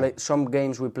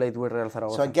games we played with Real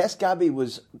Zaragoza. So I guess Gabi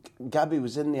was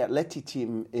in the Atleti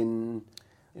team in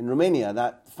Romania,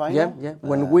 that final. Yeah.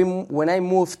 When I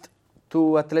moved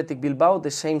to Athletic Bilbao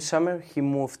the same summer, he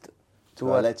moved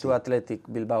to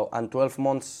Athletic Bilbao, and 12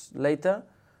 months later,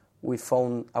 we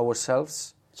found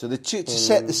ourselves. So to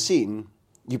set the scene,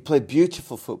 you played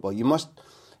beautiful football.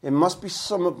 It must be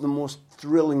some of the most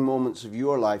thrilling moments of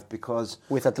your life, because...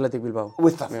 With Athletic Bilbao.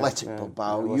 With Athletic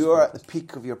Bilbao. You're at the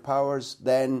peak of your powers,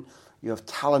 then you have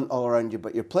talent all around you,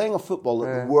 but you're playing a football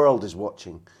that the world is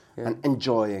watching and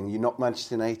enjoying. You knock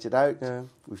Manchester United out. Yeah.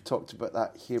 We've talked about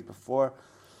that here before.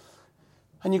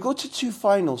 And you go to 2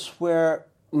 finals where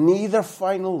neither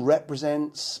final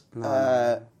represents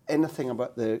anything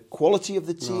about the quality of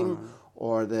the team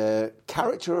or the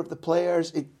character of the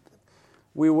players.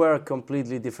 We were a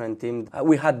completely different team.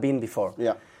 We had been before.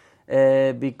 Yeah.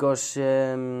 Because,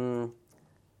 to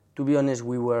be honest,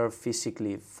 we were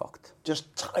physically fucked.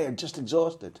 Just tired, just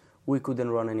exhausted. We couldn't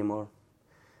run anymore.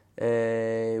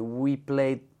 We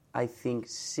played, I think,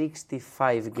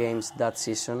 65 games that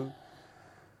season,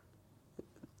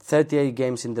 38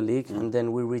 games in the league, and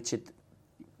then we reached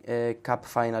a cup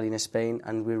final in Spain,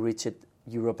 and we reached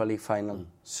Europa League final.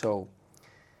 So...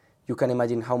 you can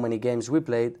imagine how many games we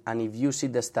played, and if you see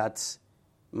the stats,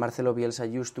 Marcelo Bielsa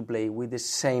used to play with the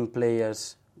same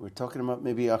players. We're talking about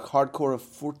maybe a hardcore of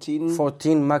 14?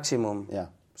 14 maximum. Yeah.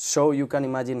 So you can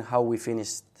imagine how we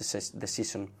finished the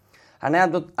season. And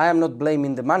I am not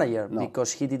blaming the manager,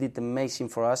 because he did it amazing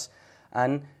for us,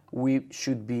 and we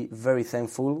should be very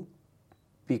thankful,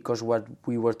 because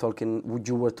you were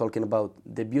talking about,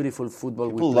 the beautiful football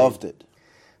we played. People loved it.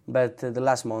 But the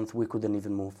last month we couldn't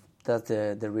even move. That's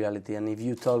the reality. And if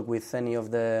you talk with any of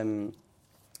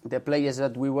the players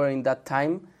that we were in that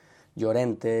time,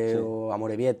 Llorente, or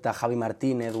Amorebieta, Javi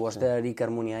Martínez was there, Iker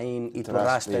Muniain,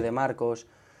 Iturraspe, De Marcos,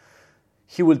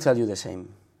 he will tell you the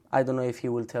same. I don't know if he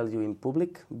will tell you in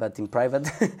public, but in private...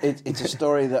 it's a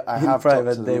story that I have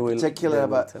talked to them, particularly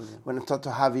about when I talked to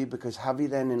Javi, because Javi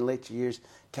then in later years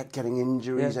kept getting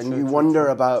injuries, and you wonder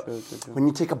about when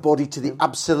you take a body to the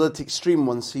absolute extreme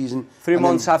one season... 3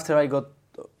 months after I got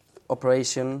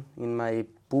operation in my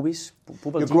pubis,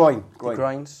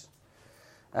 groins,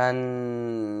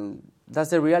 and that's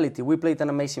the reality. We played an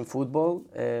amazing football.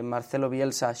 Marcelo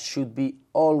Bielsa should be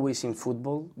always in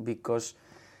football, because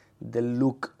the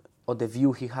look or the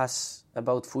view he has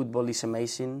about football is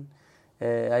amazing.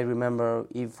 I remember,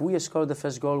 if we score the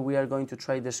first goal, we are going to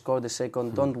try to score the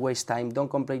second. Don't waste time. Don't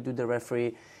complain to the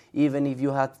referee. Even if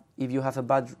you have a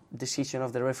bad decision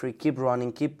of the referee, keep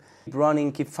running, keep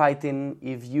fighting.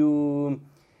 If you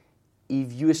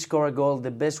score a goal,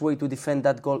 the best way to defend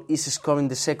that goal is scoring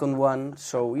the second one.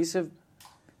 So it's a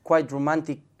quite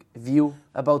romantic view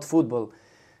about football.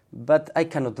 But I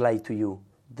cannot lie to you.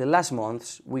 The last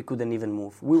months, we couldn't even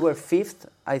move. We were 5th,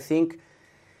 I think.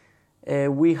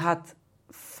 We had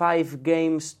 5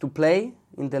 games to play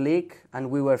in the league, and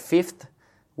we were 5th.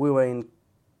 We were in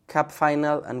Cup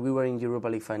final, and we were in Europa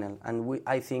League final. And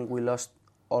I think we lost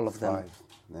all of them. 5.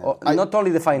 Yeah. Not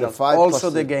only the final, also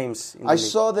the games.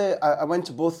 I went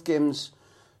to both games,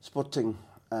 Sporting,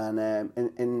 and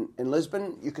in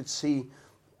Lisbon, you could see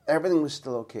everything was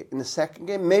still okay. In the second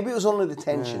game, maybe it was only the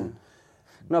tension.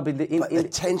 No, but the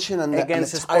tension and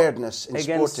the tiredness in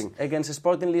Sporting. Against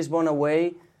Sporting Lisbon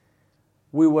away,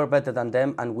 we were better than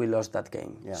them, and we lost that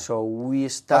game. Yeah. So we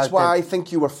started... That's why I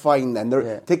think you were fine then.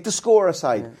 Take the score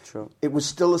aside. Yeah, true. It was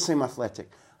still the same Athletic.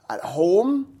 At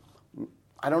home,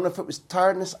 I don't know if it was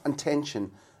tiredness and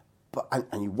tension, but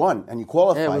and you won, and you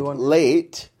qualified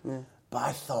late. Yeah. But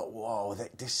I thought, whoa,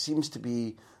 this seems to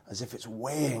be as if it's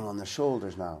weighing on their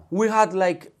shoulders now. We had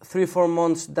like 3-4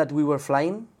 months that we were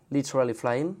flying, literally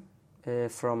flying,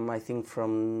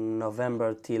 from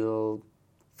November till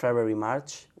February,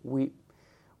 March.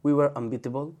 We were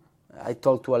unbeatable. I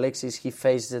told to Alexis, he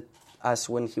faced us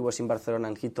when he was in Barcelona,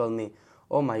 and he told me,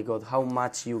 oh my God, how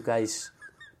much you guys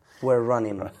were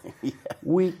running.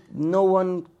 Yeah. No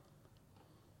one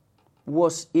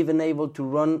was even able to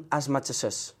run as much as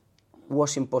us. It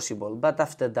was impossible. But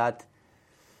after that,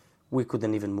 we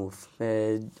couldn't even move.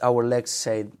 Our legs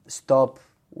said, stop.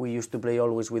 We used to play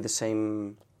always with the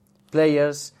same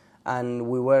players, and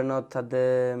we were not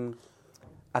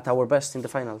at our best in the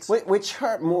finals. Which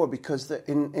hurt more, because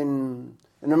in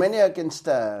Romania against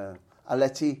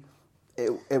Atleti,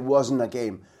 it wasn't a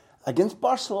game. Against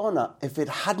Barcelona, if it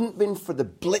hadn't been for the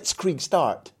blitzkrieg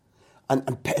start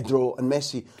and Pedro and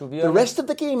Messi, the rest of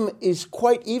the game is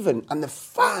quite even. And the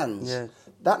fans,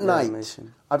 that night,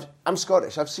 amazing. I'm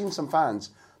Scottish, I've seen some fans.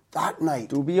 That night,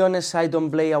 to be honest, I don't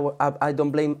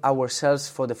blame ourselves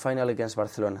for the final against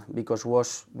Barcelona, because it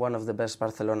was one of the best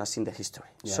Barcelonas in the history.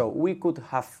 Yeah. So we could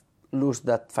have lost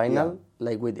that final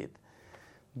like we did.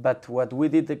 But what we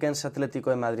did against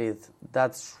Atletico de Madrid,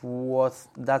 that's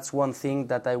one thing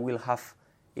that I will have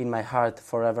in my heart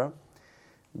forever,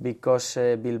 because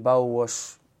Bilbao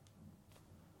was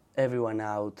everyone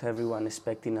out, everyone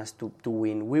expecting us to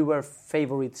win. We were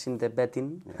favorites in the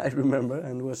betting, I remember,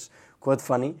 and it was quite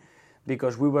funny,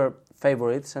 because we were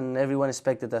favorites and everyone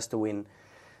expected us to win.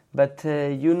 But,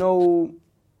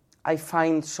 I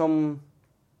find some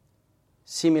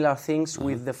similar things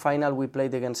with the final we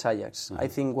played against Ajax. I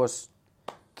think was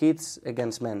kids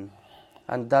against men.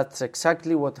 And that's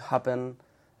exactly what happened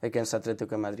against Atletico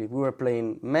de Madrid. We were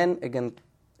playing men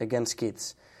against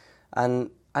kids.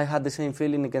 And I had the same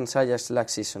feeling against Ajax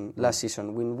last season.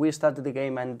 When we started the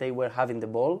game and they were having the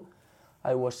ball,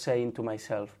 I was saying to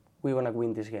myself, we're going to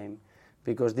win this game,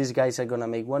 because these guys are going to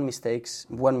make one mistake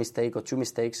or 2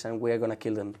 mistakes, and we are going to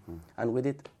kill them. And we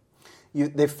did.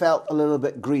 They felt a little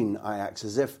bit green, Ajax,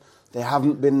 as if they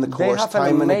haven't been the course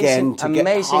time and again to get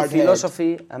amazing hard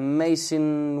philosophy,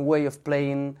 amazing way of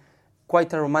playing,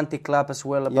 quite a romantic club as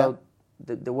well about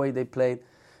the way they played.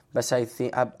 But I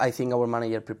think our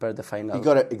manager prepared the final. He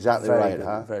got it exactly right,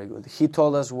 Very good. He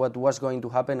told us what was going to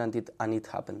happen, and it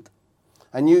happened.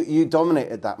 And you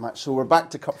dominated that match, so we're back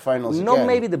to cup finals again. Not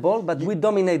maybe the ball, but we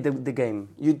dominated the game.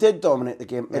 You did dominate the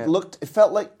game. Yeah. It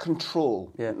felt like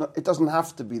control. Yeah. It doesn't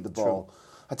have to be the ball. True.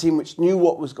 A team which knew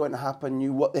what was going to happen,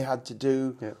 knew what they had to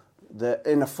do. Yeah.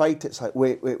 In a fight, it's like,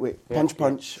 wait,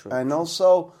 punch. True. And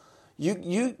also,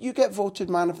 you get voted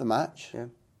man of the match. Yeah.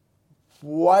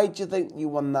 Why do you think you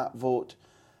won that vote?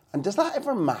 And does that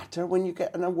ever matter when you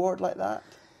get an award like that?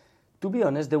 To be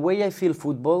honest, the way I feel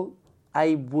football,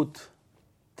 I would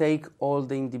take all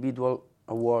the individual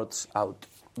awards out,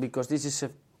 because this is a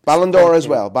Ballon d'Or as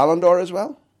well. Ballon d'Or as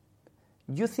well.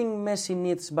 You think Messi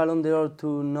needs Ballon d'Or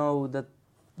to know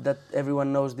that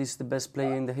everyone knows this is the best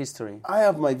player in the history? I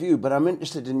have my view, but I'm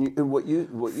interested in what you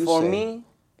say. For me,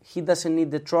 he doesn't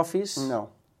need the trophies. No.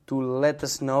 To let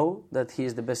us know that he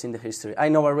is the best in the history. I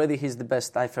know already he's the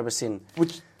best I've ever seen.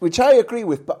 Which I agree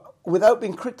with, but without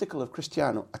being critical of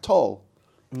Cristiano at all.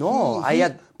 No,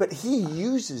 but he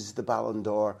uses the Ballon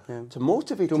d'Or to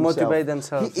motivate himself. Motivate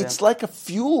themselves. It's like a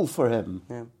fuel for him,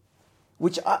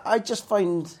 which I just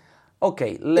find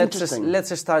okay.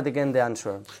 Let's start again the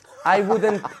answer. I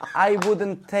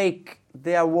wouldn't take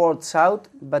the awards out,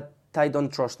 but I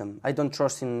don't trust them. I don't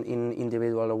trust in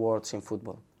individual awards in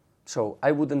football. So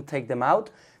I wouldn't take them out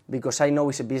because I know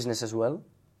it's a business as well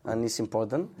and it's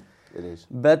important. It is.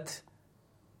 But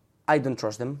I don't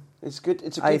trust them. It's good.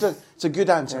 It's a good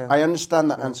answer. Yeah. I understand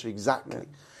that answer exactly.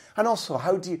 Yeah. And also,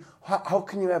 how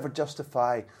can you ever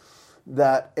justify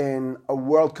that in a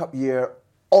World Cup year,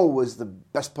 always the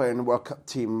best player in the World Cup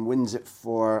team wins it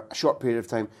for a short period of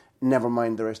time, never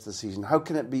mind the rest of the season? How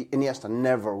can it be Iniesta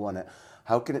never won it?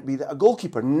 How can it be that a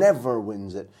goalkeeper never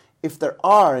wins it? If there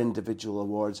are individual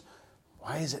awards,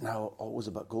 why is it now always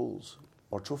about goals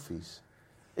or trophies?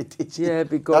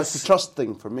 Because that's the trust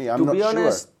thing for me. I'm not sure. To be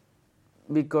honest,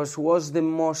 because what's the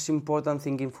most important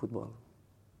thing in football?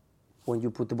 When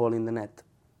you put the ball in the net.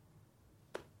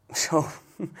 So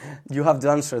you have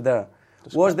the answer there.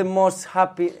 What's the most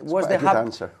happy? What's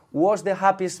the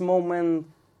happiest moment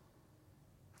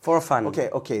for a fan?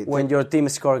 Okay. When your team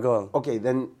score a goal. Okay,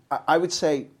 then I would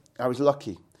say I was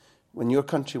lucky. When your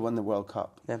country won the World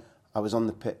Cup, I was on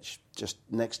the pitch just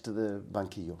next to the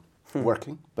banquillo,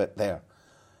 working, but there.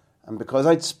 And because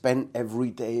I'd spent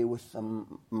every day with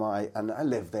them, and I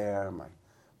lived there,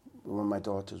 when my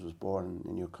daughters was born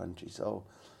in your country, so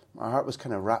my heart was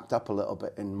kind of wrapped up a little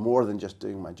bit in more than just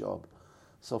doing my job.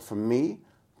 So for me,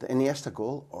 the Iniesta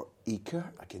goal or Iker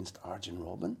against Arjen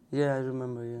Robben. Yeah, I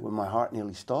remember. Yeah. When my heart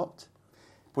nearly stopped,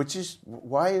 which is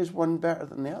why is one better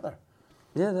than the other?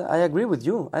 Yeah, I agree with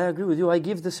you. I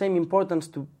give the same importance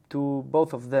to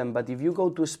both of them. But if you go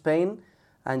to Spain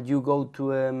and you go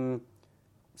to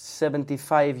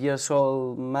 75 years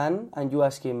old man and you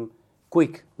ask him,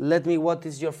 quick, what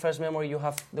is your first memory you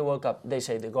have the World Cup? They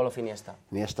say the goal of Iniesta.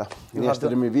 Iniesta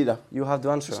de mi vida. You have the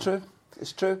answer.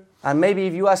 It's true. And maybe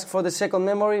if you ask for the second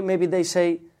memory, maybe they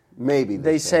say... Maybe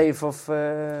they save of...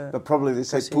 but probably they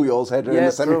say Puyol's header in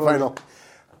the semi-final.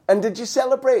 And did you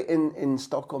celebrate in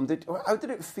Stockholm? How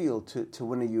did it feel to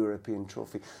win a European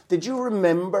trophy? Did you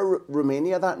remember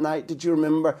Romania that night? Did you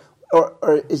remember...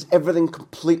 Or is everything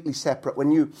completely separate?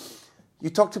 When you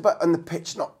talked about on the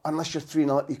pitch, not unless you're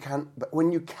 3-0 up, you can't. But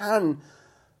when you can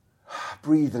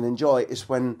breathe and enjoy, is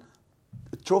when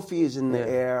the trophy is in the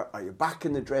air, or you're back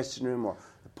in the dressing room, or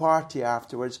the party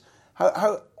afterwards.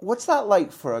 What's that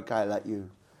like for a guy like you?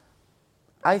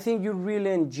 I think you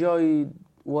really enjoy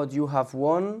what you have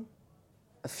won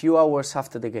a few hours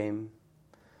after the game.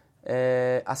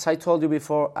 As I told you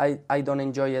before, I don't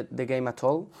enjoy the game at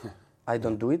all. I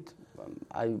don't do it.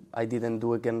 I didn't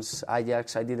do against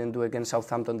Ajax. I didn't do against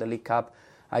Southampton, the League Cup.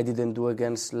 I didn't do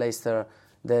against Leicester,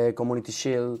 the Community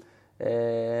Shield.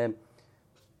 I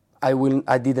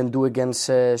didn't do against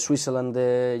Switzerland,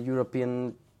 the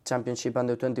European Championship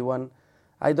under 21.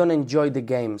 I don't enjoy the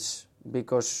games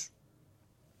because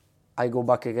I go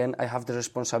back again. I have the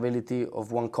responsibility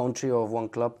of one country or of one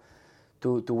club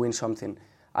to win something.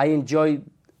 I enjoy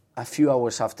a few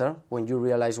hours after, when you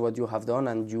realize what you have done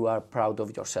and you are proud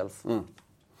of yourself. Do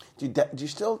you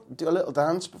still do a little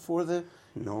dance before the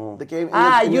game?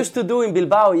 I used to do in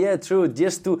Bilbao, yeah, true,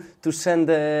 just to send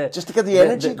just to get the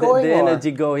energy going? The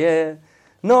energy go, yeah.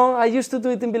 No, I used to do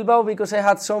it in Bilbao because I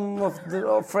had some of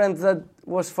the friends that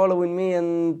was following me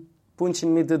and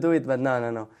punching me to do it, but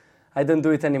no. I don't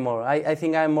do it anymore. I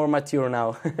think I'm more mature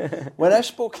now. When I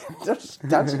spoke,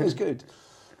 dancing is good.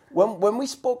 When we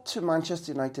spoke to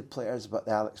Manchester United players about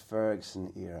the Alex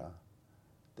Ferguson era,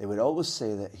 they would always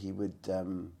say that he would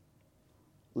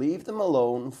leave them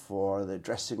alone for the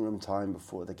dressing room time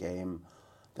before the game.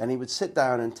 Then he would sit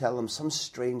down and tell them some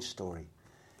strange story.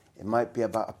 It might be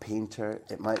about a painter.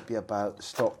 It might be about the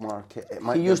stock market. It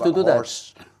might be about a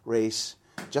horse race.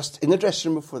 Just in the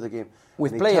dressing room before the game.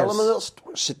 With players? Tell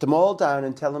them sit them all down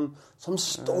and tell them some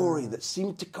story that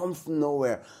seemed to come from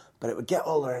nowhere. But it would get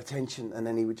all their attention, and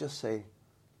then he would just say,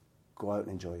 "Go out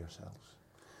and enjoy yourselves."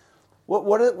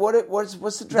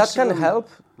 What's the dressing room? That can help.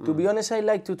 To be honest, I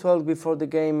like to talk before the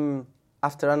game,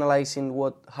 after analysing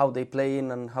how they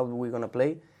playing and how we're gonna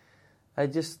play. I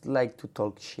just like to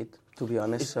talk shit, to be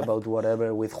honest, about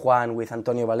whatever with Juan, with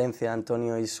Antonio Valencia.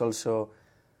 Antonio is also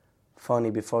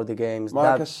funny before the games.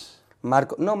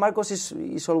 Marcos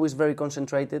is always very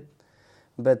concentrated.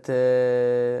 But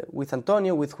with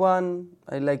Antonio, with Juan,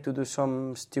 I like to do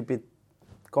some stupid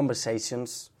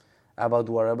conversations about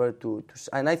whatever,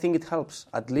 and I think it helps,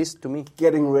 at least to me.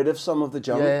 Getting rid of some of the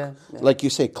junk, yeah. Like you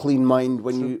say, clean mind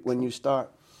when you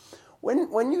start. When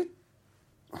you,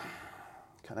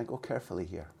 can I go carefully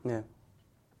here? Yeah.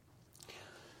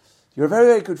 You're a very,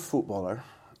 very good footballer.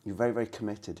 You're very, very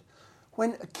committed.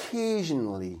 When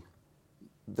occasionally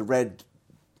the red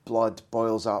blood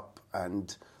boils up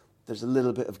and there's a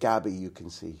little bit of Gabby you can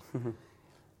see.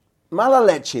 Mala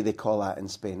leche, they call that in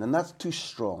Spain, and that's too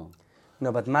strong.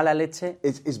 No, but mala leche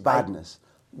is badness.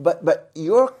 But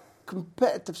your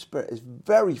competitive spirit is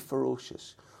very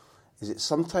ferocious. Is it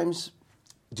sometimes,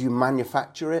 do you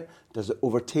manufacture it? Does it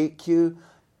overtake you?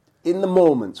 In the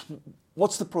moments,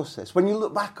 what's the process? When you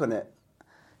look back on it?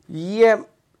 Yeah,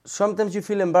 sometimes you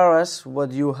feel embarrassed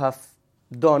what you have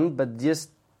done, but just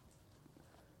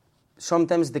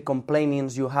sometimes the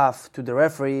complainings you have to the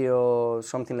referee or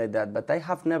something like that. But I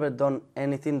have never done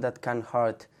anything that can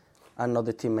hurt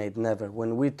another teammate, never.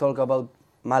 When we talk about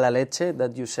mala leche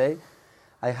that you say,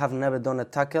 I have never done a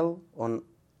tackle on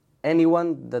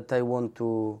anyone that I want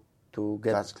to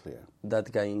get That's clear.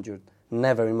 That guy injured.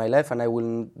 Never in my life, and I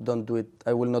will not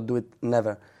do it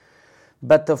never.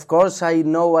 But of course, I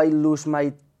know I lose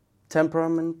my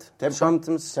temperament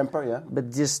sometimes. Temper, yeah.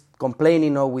 But just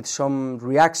complaining or with some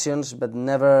reactions, but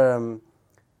never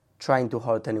trying to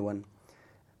hurt anyone.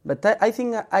 But I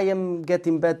think I am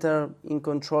getting better in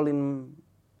controlling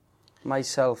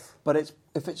myself. But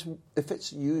if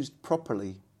it's used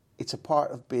properly, it's a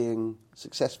part of being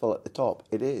successful at the top.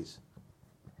 It is.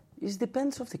 It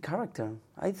depends of the character.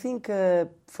 I think,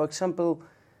 for example,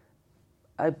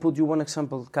 I put you one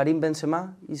example. Karim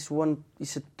Benzema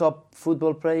is a top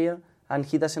football player, and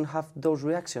he doesn't have those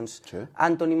reactions. True.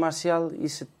 Anthony Martial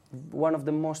is one of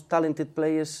the most talented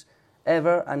players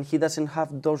ever, and he doesn't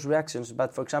have those reactions.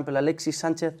 But for example, Alexis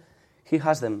Sanchez, he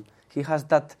has them. He has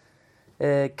that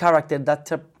character,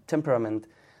 that temperament.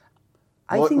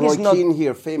 I think Roy it's not Keane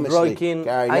here, famously. Roy Keane.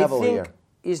 Gary Neville I think here.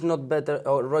 is not better,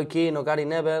 or Roy Keane or Gary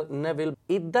Neville.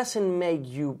 It doesn't make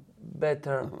you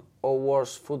better or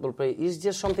worse football player. It's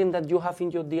just something that you have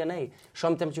in your DNA.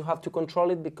 Sometimes you have to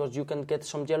control it because you can get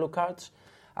some yellow cards.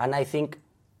 And I think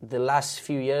the last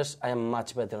few years I am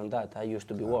much better on that. I used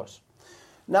to be worse.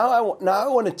 Now I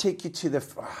want to take you to the...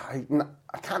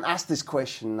 I can't ask this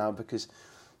question now because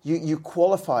you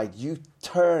qualified. You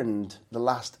turned the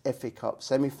last FA Cup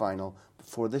semi-final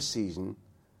before this season.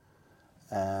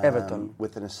 Everton.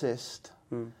 With an assist.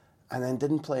 And then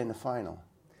didn't play in the final.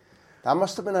 That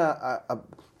must have been a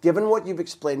given what you've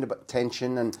explained about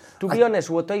tension and... To be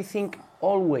honest, what I think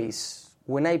always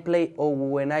when I play or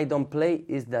when I don't play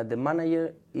is that the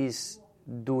manager is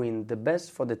doing the best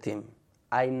for the team.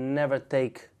 I never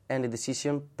take any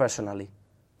decision personally.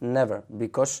 Never.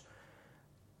 Because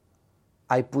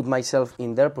I put myself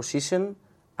in their position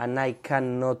and I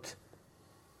cannot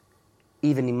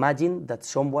even imagine that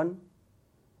someone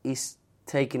is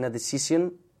taking a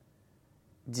decision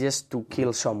just to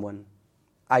kill someone.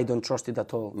 I don't trust it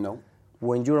at all. No.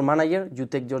 When you're a manager, you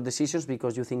take your decisions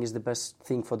because you think it's the best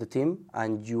thing for the team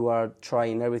and you are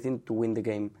trying everything to win the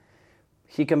game.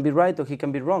 He can be right or he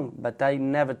can be wrong, but I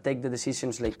never take the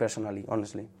decisions like personally,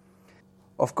 honestly.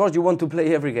 Of course, you want to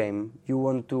play every game. You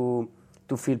want to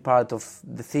feel part of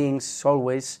the things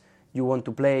always. You want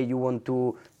to play, you want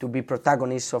to be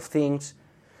protagonists of things.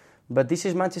 But this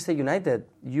is Manchester United.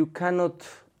 You cannot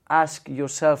ask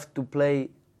yourself to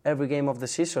play every game of the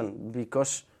season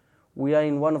because we are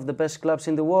in one of the best clubs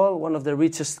in the world, one of the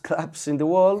richest clubs in the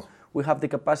world. We have the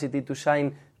capacity to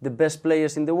sign the best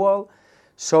players in the world.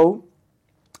 So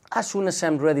as soon as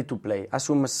I'm ready to play, as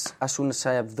soon as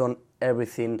I have done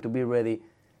everything to be ready,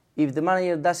 if the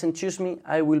manager doesn't choose me,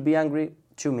 I will be angry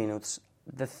 2 minutes.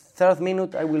 The third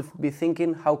minute, I will be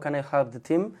thinking, how can I help the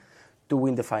team to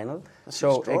win the final? That's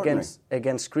so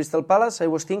against Crystal Palace, I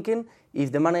was thinking,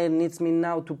 if the manager needs me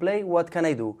now to play, what can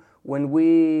I do? When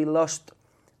we lost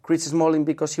Chris Smalling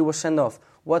because he was sent off,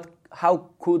 how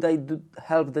could I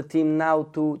help the team now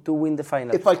to win the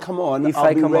final? If I come on,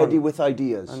 I'll be ready with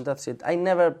ideas. And that's it. I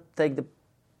never take the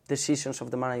decisions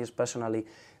of the managers personally.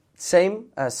 Same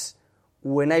as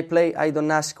when I play, I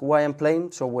don't ask why I'm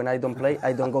playing. So when I don't play,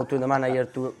 I don't go to the manager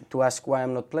to ask why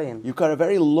I'm not playing. You've got a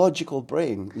very logical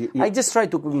brain. I just try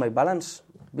to keep my balance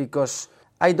because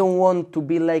I don't want to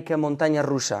be like a montaña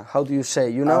rusa. How do you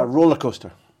say? You know, roller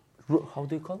coaster. How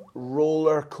do you call it?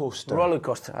 Roller coaster. Roller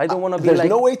coaster. I don't want to be There's like...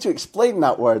 no way to explain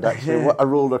that word, actually, what a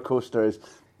roller coaster is.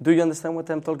 Do you understand what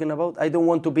I'm talking about? I don't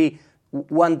want to be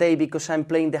one day because I'm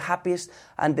playing the happiest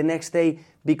and the next day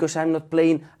because I'm not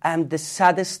playing, I'm the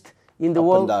saddest in the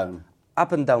world. Up and down.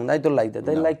 Up and down. I don't like that.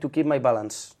 No. I like to keep my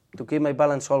balance. To keep my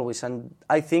balance always. And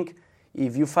I think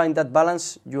if you find that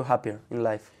balance, you're happier in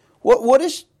life. What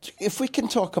is, if we can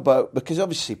talk about, because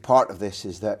obviously part of this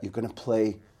is that you're going to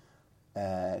play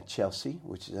Chelsea,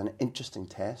 which is an interesting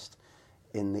test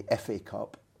in the FA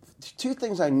Cup. 2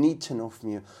 things I need to know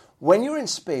from you. When you're in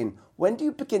Spain, when do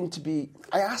you begin to be...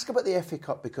 I ask about the FA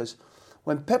Cup because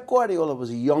when Pep Guardiola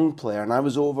was a young player, and I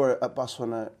was over at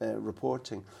Barcelona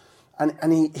reporting,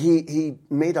 And he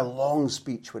made a long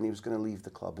speech when he was going to leave the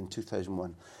club in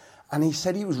 2001. And he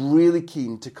said he was really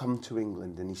keen to come to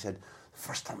England. And he said, the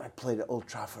first time I played at Old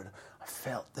Trafford, I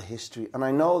felt the history. And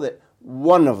I know that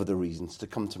one of the reasons to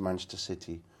come to Manchester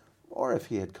City, or if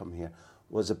he had come here,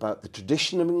 was about the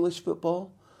tradition of English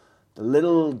football, the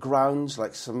little grounds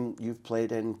like some you've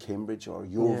played in, Cambridge or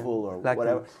Yeovil or like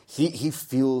whatever. He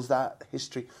feels that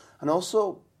history. And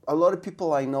also, a lot of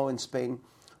people I know in Spain,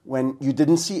 when you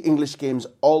didn't see English games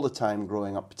all the time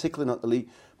growing up, particularly not the league,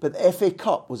 but the FA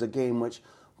Cup was a game which,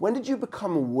 when did you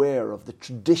become aware of the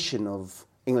tradition of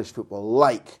English football,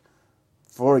 like,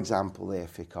 for example, the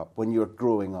FA Cup, when you were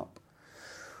growing up?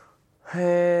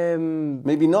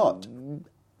 Maybe not.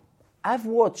 I've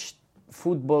watched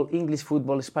football, English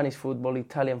football, Spanish football,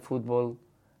 Italian football,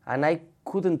 and I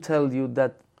couldn't tell you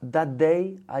that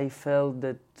day I felt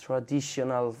the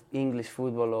traditional English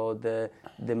football or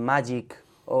the magic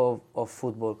of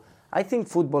football. I think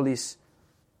football is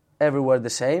everywhere the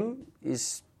same,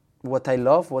 is what I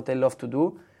love to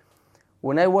do.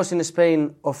 When I was in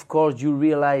Spain, of course, you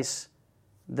realize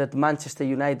that Manchester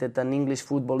United and English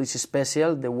football is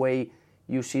special, the way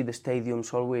you see the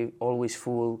stadiums always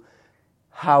full,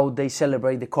 how they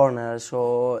celebrate the corners.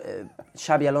 Or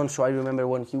Xabi Alonso, I remember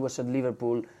when he was at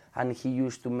Liverpool and he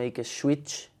used to make a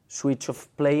switch of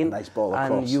playing, nice ball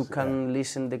and across, you can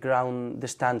listen the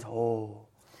stands,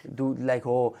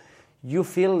 you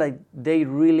feel like they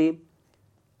really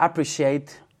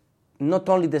appreciate not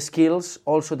only the skills,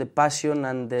 also the passion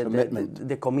and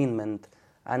the commitment.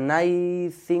 And I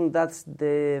think that's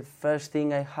the first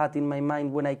thing I had in my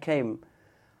mind when I came.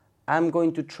 I'm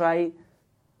going to try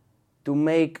to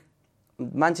make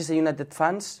Manchester United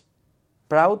fans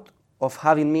proud of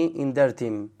having me in their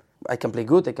team. I can play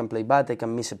good, I can play bad, I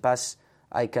can miss a pass,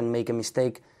 I can make a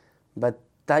mistake, but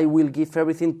I will give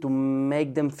everything to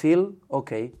make them feel,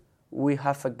 okay, we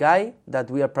have a guy that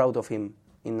we are proud of him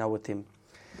in our team.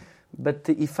 But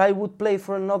if I would play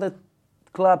for another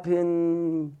club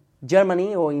in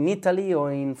Germany or in Italy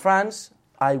or in France,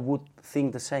 I would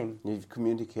think the same. You've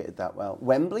communicated that well.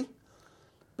 Wembley?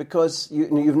 Because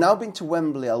you've now been to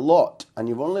Wembley a lot and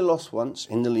you've only lost once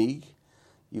in the league.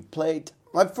 You've played,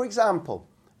 like for example,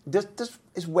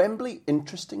 is Wembley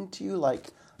interesting to you, like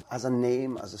as a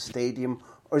name, as a stadium,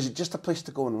 or is it just a place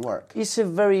to go and work? It's a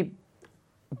very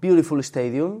beautiful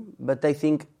stadium, but I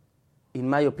think, in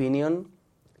my opinion,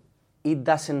 it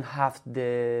doesn't have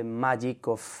the magic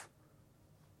of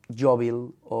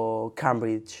Yeovil or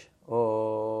Cambridge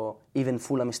or even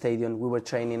Fulham Stadium. We were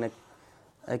training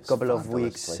a couple of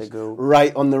weeks ago.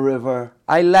 Right on the river.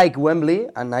 I like Wembley,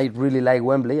 and I really like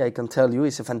Wembley, I can tell you.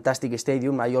 It's a fantastic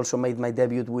stadium. I also made my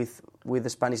debut with the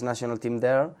Spanish national team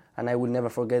there, and I will never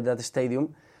forget that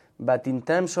stadium. But in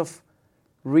terms of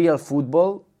real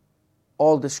football,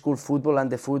 all the school football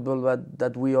and the football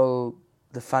that we all,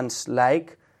 the fans,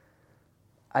 like,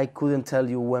 I couldn't tell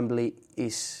you Wembley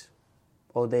is,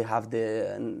 or they have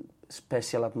the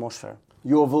special atmosphere.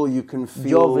 Yeovil, you can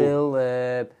feel...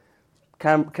 Yeovil,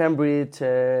 Cambridge,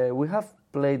 we have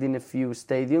played in a few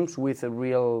stadiums with a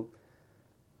real...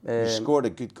 you scored a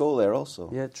good goal there also.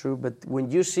 Yeah, true, but when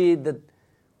you see that,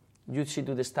 you see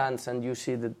to the stands and you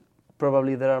see that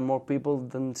probably there are more people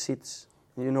than seats,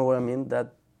 you know what I mean?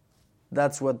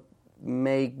 That's what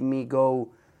made me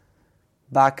go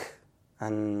back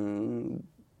and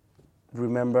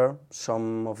remember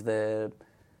some of the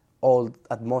old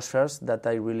atmospheres that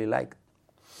I really like.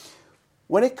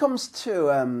 When it comes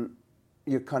to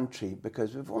your country,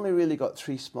 because we've only really got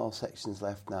 3 small sections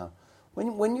left now,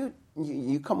 when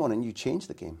you come on and you change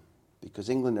the game, because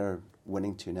England are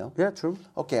winning 2-0. Yeah, true.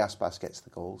 Okay, Aspas gets the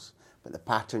goals, but the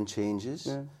pattern changes.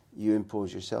 Yeah. You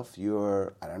impose yourself.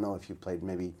 I don't know if you played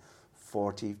maybe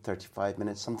 40, 35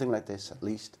 minutes, something like this at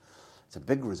least. It's a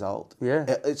big result. Yeah.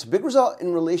 It's a big result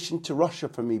in relation to Russia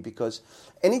for me, because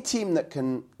any team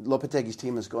Lopetegui's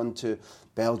team has gone to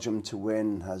Belgium to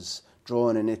win, has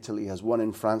drawn in Italy, has won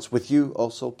in France, with you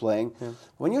also playing. Yeah.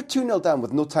 When you're 2-0 down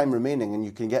with no time remaining and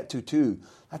you can get 2-2,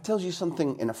 that tells you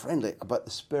something in a friendly about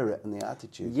the spirit and the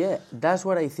attitude. Yeah, that's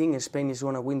what I think Spain is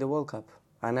going to win the World Cup.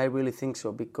 And I really think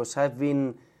so, because I've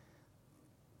been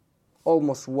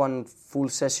almost one full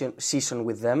season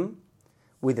with them,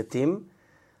 with the team,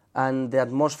 and the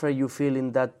atmosphere you feel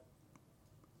in that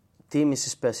team is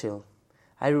special.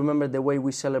 I remember the way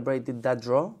we celebrated that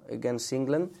draw against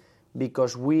England,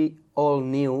 because we all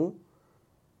knew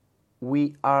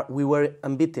we were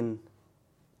unbeaten,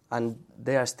 and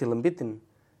they are still unbeaten.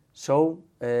 So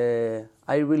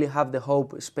I really have the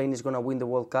hope Spain is going to win the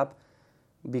World Cup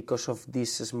because of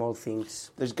these small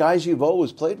things. There's guys you've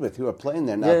always played with who are playing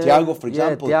there now. Yeah, Thiago, for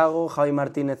example. Yeah, Thiago, Javi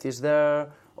Martinez is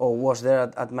there. or was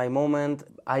there at my moment.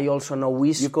 I also know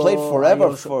Isco. You've played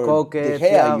forever for Koke, De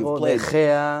Gea. Thiago, You've played. De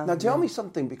Gea. Now tell me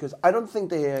something, because I don't think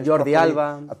De Gea is Jordi properly Alba.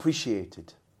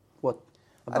 appreciated. What?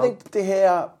 I think De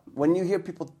Gea, when you hear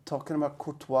people talking about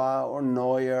Courtois or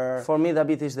Neuer... For me,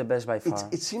 David is the best by far.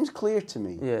 It seems clear to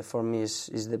me. Yeah, for me,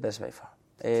 is the best by far.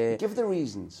 Give the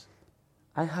reasons.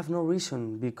 I have no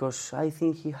reason, because I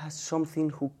think he has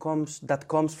something that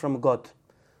comes from God.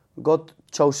 God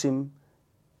chose him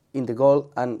in the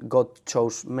goal, and God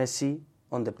chose Messi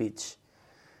on the pitch.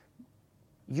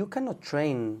 You cannot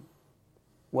train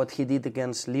what he did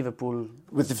against Liverpool.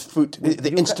 With the foot,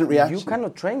 the instant reaction. You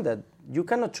cannot train that. You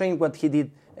cannot train what he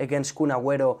did against Kun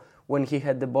Agüero when he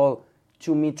had the ball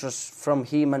 2 meters from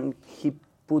him and he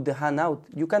put the hand out.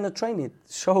 You cannot train it.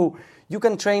 So you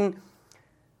can train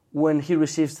when he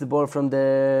receives the ball from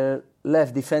the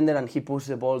left defender and he puts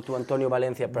the ball to Antonio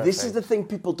Valencia. Perfect. This is the thing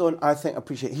people don't, I think,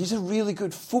 appreciate. He's a really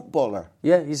good footballer.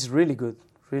 Yeah, he's really good,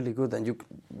 and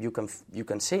you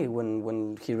can see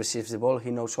when he receives the ball,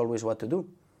 he knows always what to do.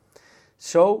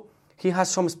 So he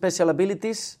has some special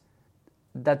abilities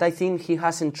that I think he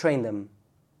hasn't trained them,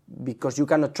 because you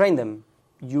cannot train them,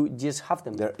 you just have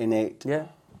them. They're innate. Yeah.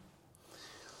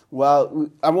 Well,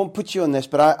 I won't put you on this,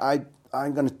 but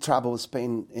I'm going to travel with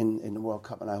Spain in the World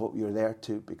Cup, and I hope you're there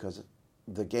too, because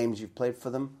the games you've played for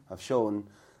them have shown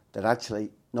that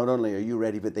actually not only are you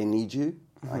ready, but they need you.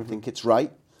 Mm-hmm. I think it's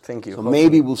right. Thank you. So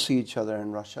maybe we'll see each other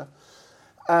in Russia.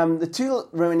 The two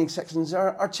remaining sections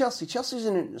are Chelsea. Chelsea's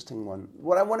an interesting one.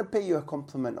 What I want to pay you a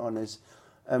compliment on is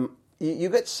you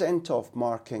get sent off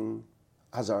marking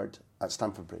Hazard at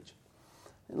Stamford Bridge.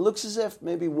 It looks as if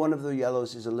maybe one of the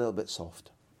yellows is a little bit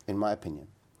soft, in my opinion.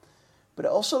 But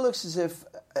it also looks as if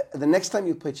the next time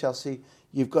you play Chelsea,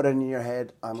 you've got it in your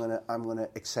head, I'm gonna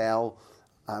excel,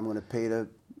 I'm gonna pay the...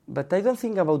 But I don't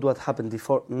think about what happened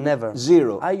before. Never.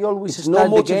 Zero. I always it's start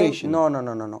no motivation. the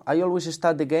game. No. I always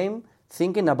start the game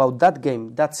thinking about that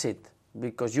game. That's it.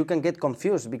 Because you can get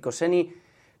confused, because any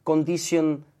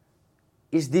condition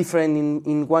is different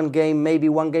in one game. Maybe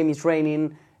one game is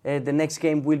raining, the next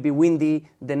game will be windy,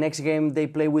 the next game they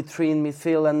play with 3 in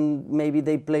midfield and maybe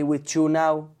they play with 2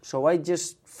 now. So I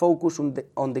just focus on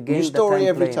the game. New story that I'm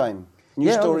every playing. time.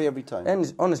 New story every time.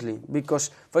 And honestly,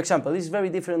 because, for example, it's very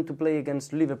different to play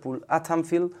against Liverpool at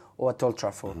Anfield or at Old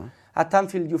Trafford. Mm-hmm. At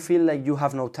Anfield, you feel like you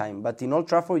have no time, but in Old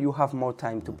Trafford, you have more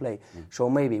time to play. Mm-hmm. So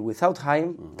maybe without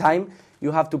time,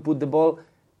 you have to put the ball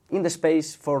in the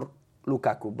space for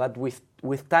Lukaku. But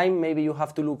with time, maybe you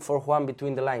have to look for Juan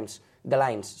between the lines.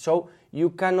 So you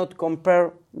cannot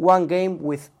compare one game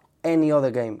with any other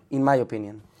game, in my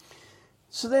opinion.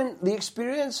 So then, the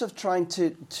experience of trying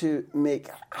to make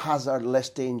Hazard less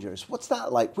dangerous, what's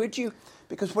that like?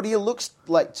 Because what he looks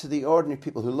like to the ordinary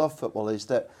people who love football is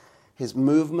that his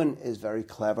movement is very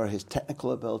clever, his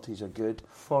technical abilities are good.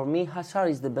 For me, Hazard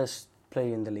is the best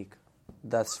player in the league.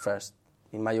 That's first.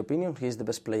 In my opinion, he's the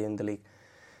best player in the league.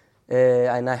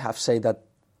 And I have said that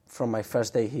from my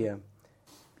first day here.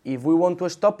 If we want to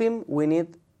stop him, we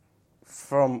need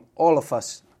from all of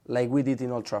us, like we did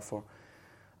in Old Trafford.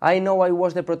 I know I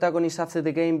was the protagonist after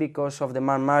the game because of the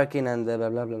man marking and the blah,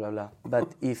 blah, blah, blah, blah.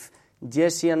 But if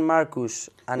Jesse and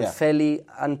Marcus and Feli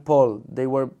and Paul, they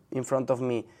were in front of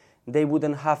me, they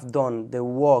wouldn't have done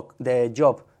the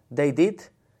job they did,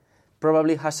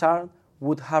 probably Hazard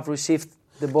would have received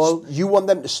the ball. You want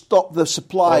them to stop the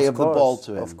supply of the ball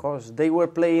to him? Of course. They were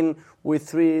playing with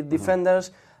 3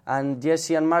 defenders, and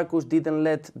Jesse and Marcus didn't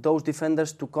let those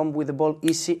defenders to come with the ball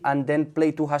easy and then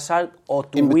play to Hazard or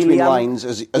to William. In between lines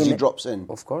as he drops in.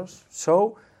 Of course.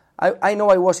 So I know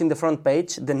I was in the front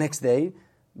page the next day,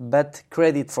 but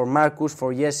credit for Marcus,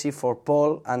 for Jesse, for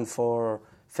Paul and for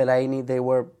Fellaini, they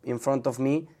were in front of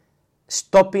me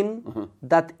stopping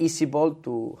that easy ball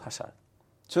to Hazard.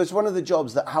 So it's one of the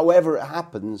jobs that, however it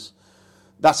happens,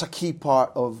 that's a key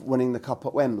part of winning the Cup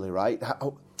at Wembley, right?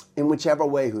 In whichever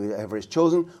way, whoever is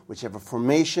chosen, whichever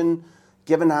formation,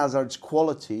 given Hazard's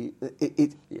quality,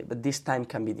 Yeah, but this time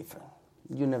can be different.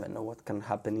 You never know what can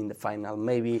happen in the final.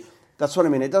 Maybe... That's what I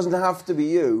mean. It doesn't have to be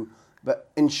you, but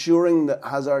ensuring that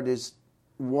Hazard is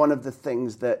one of the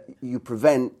things that you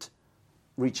prevent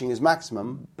reaching his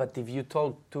maximum. But if you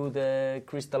talk to the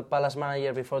Crystal Palace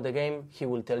manager before the game, he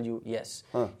will tell you yes.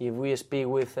 If we speak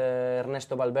with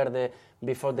Ernesto Valverde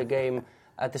before the game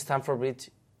at the Stamford Bridge,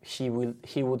 he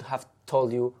would have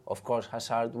told you, of course,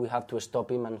 Hazard, we have to stop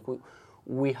him and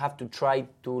we have to try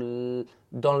to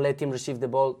don't let him receive the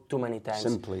ball too many times.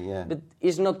 Simply, yeah. But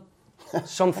it's not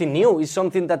something new. It's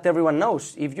something that everyone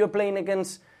knows. If you're playing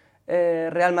against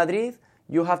Real Madrid,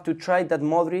 you have to try that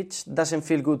Modric doesn't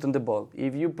feel good on the ball.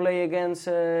 If you play against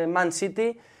Man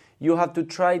City, you have to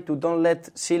try to don't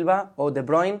let Silva or De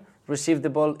Bruyne receive the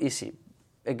ball easy.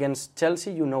 Against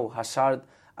Chelsea, you know, Hazard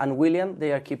and Willian,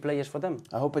 they are key players for them.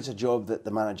 I hope it's a job that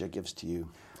the manager gives to you.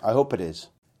 I hope it is.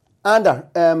 Ander,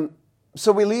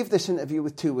 so we leave this interview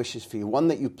with 2 wishes for you. One,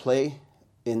 that you play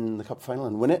in the cup final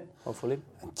and win it. Hopefully.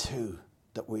 And 2,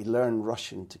 that we learn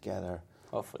Russian together.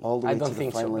 Hopefully. All the way to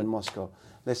the final in Moscow.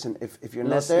 Listen, if you're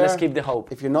not there... Let's keep the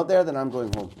hope. If you're not there, then I'm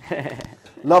going home.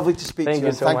 Lovely to speak to you,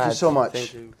 and thank you so much.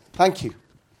 Thank you. Thank you.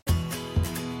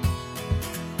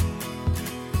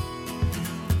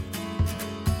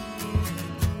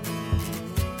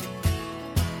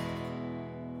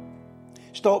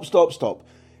 Stop.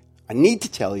 I need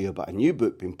to tell you about a new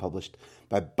book being published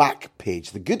by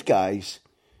Backpage, the good guys,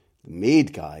 the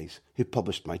made guys, who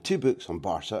published my 2 books on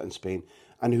Barca and Spain,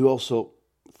 and who also,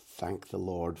 thank the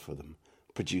Lord for them,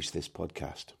 produced this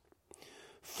podcast.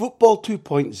 Football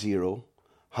 2.0,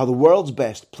 How the World's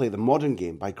Best Play the Modern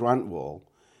Game by Grant Wall,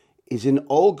 is in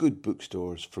all good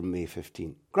bookstores from May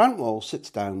 15. Grant Wall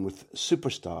sits down with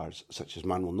superstars such as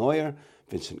Manuel Neuer,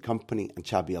 Vincent Kompany and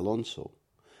Xabi Alonso.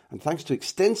 And thanks to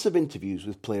extensive interviews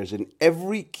with players in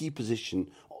every key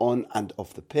position on and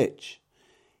off the pitch,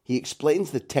 he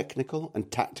explains the technical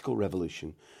and tactical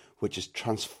revolution which has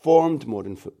transformed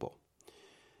modern football.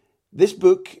 This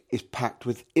book is packed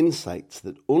with insights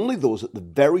that only those at the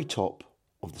very top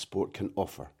of the sport can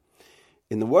offer.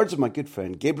 In the words of my good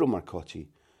friend Gabriel Marcotti,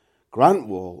 Grant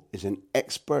Wall is an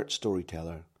expert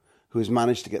storyteller who has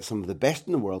managed to get some of the best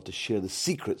in the world to share the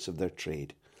secrets of their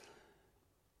trade.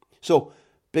 So,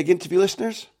 big interview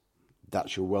listeners,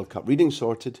 that's your World Cup reading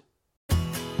sorted.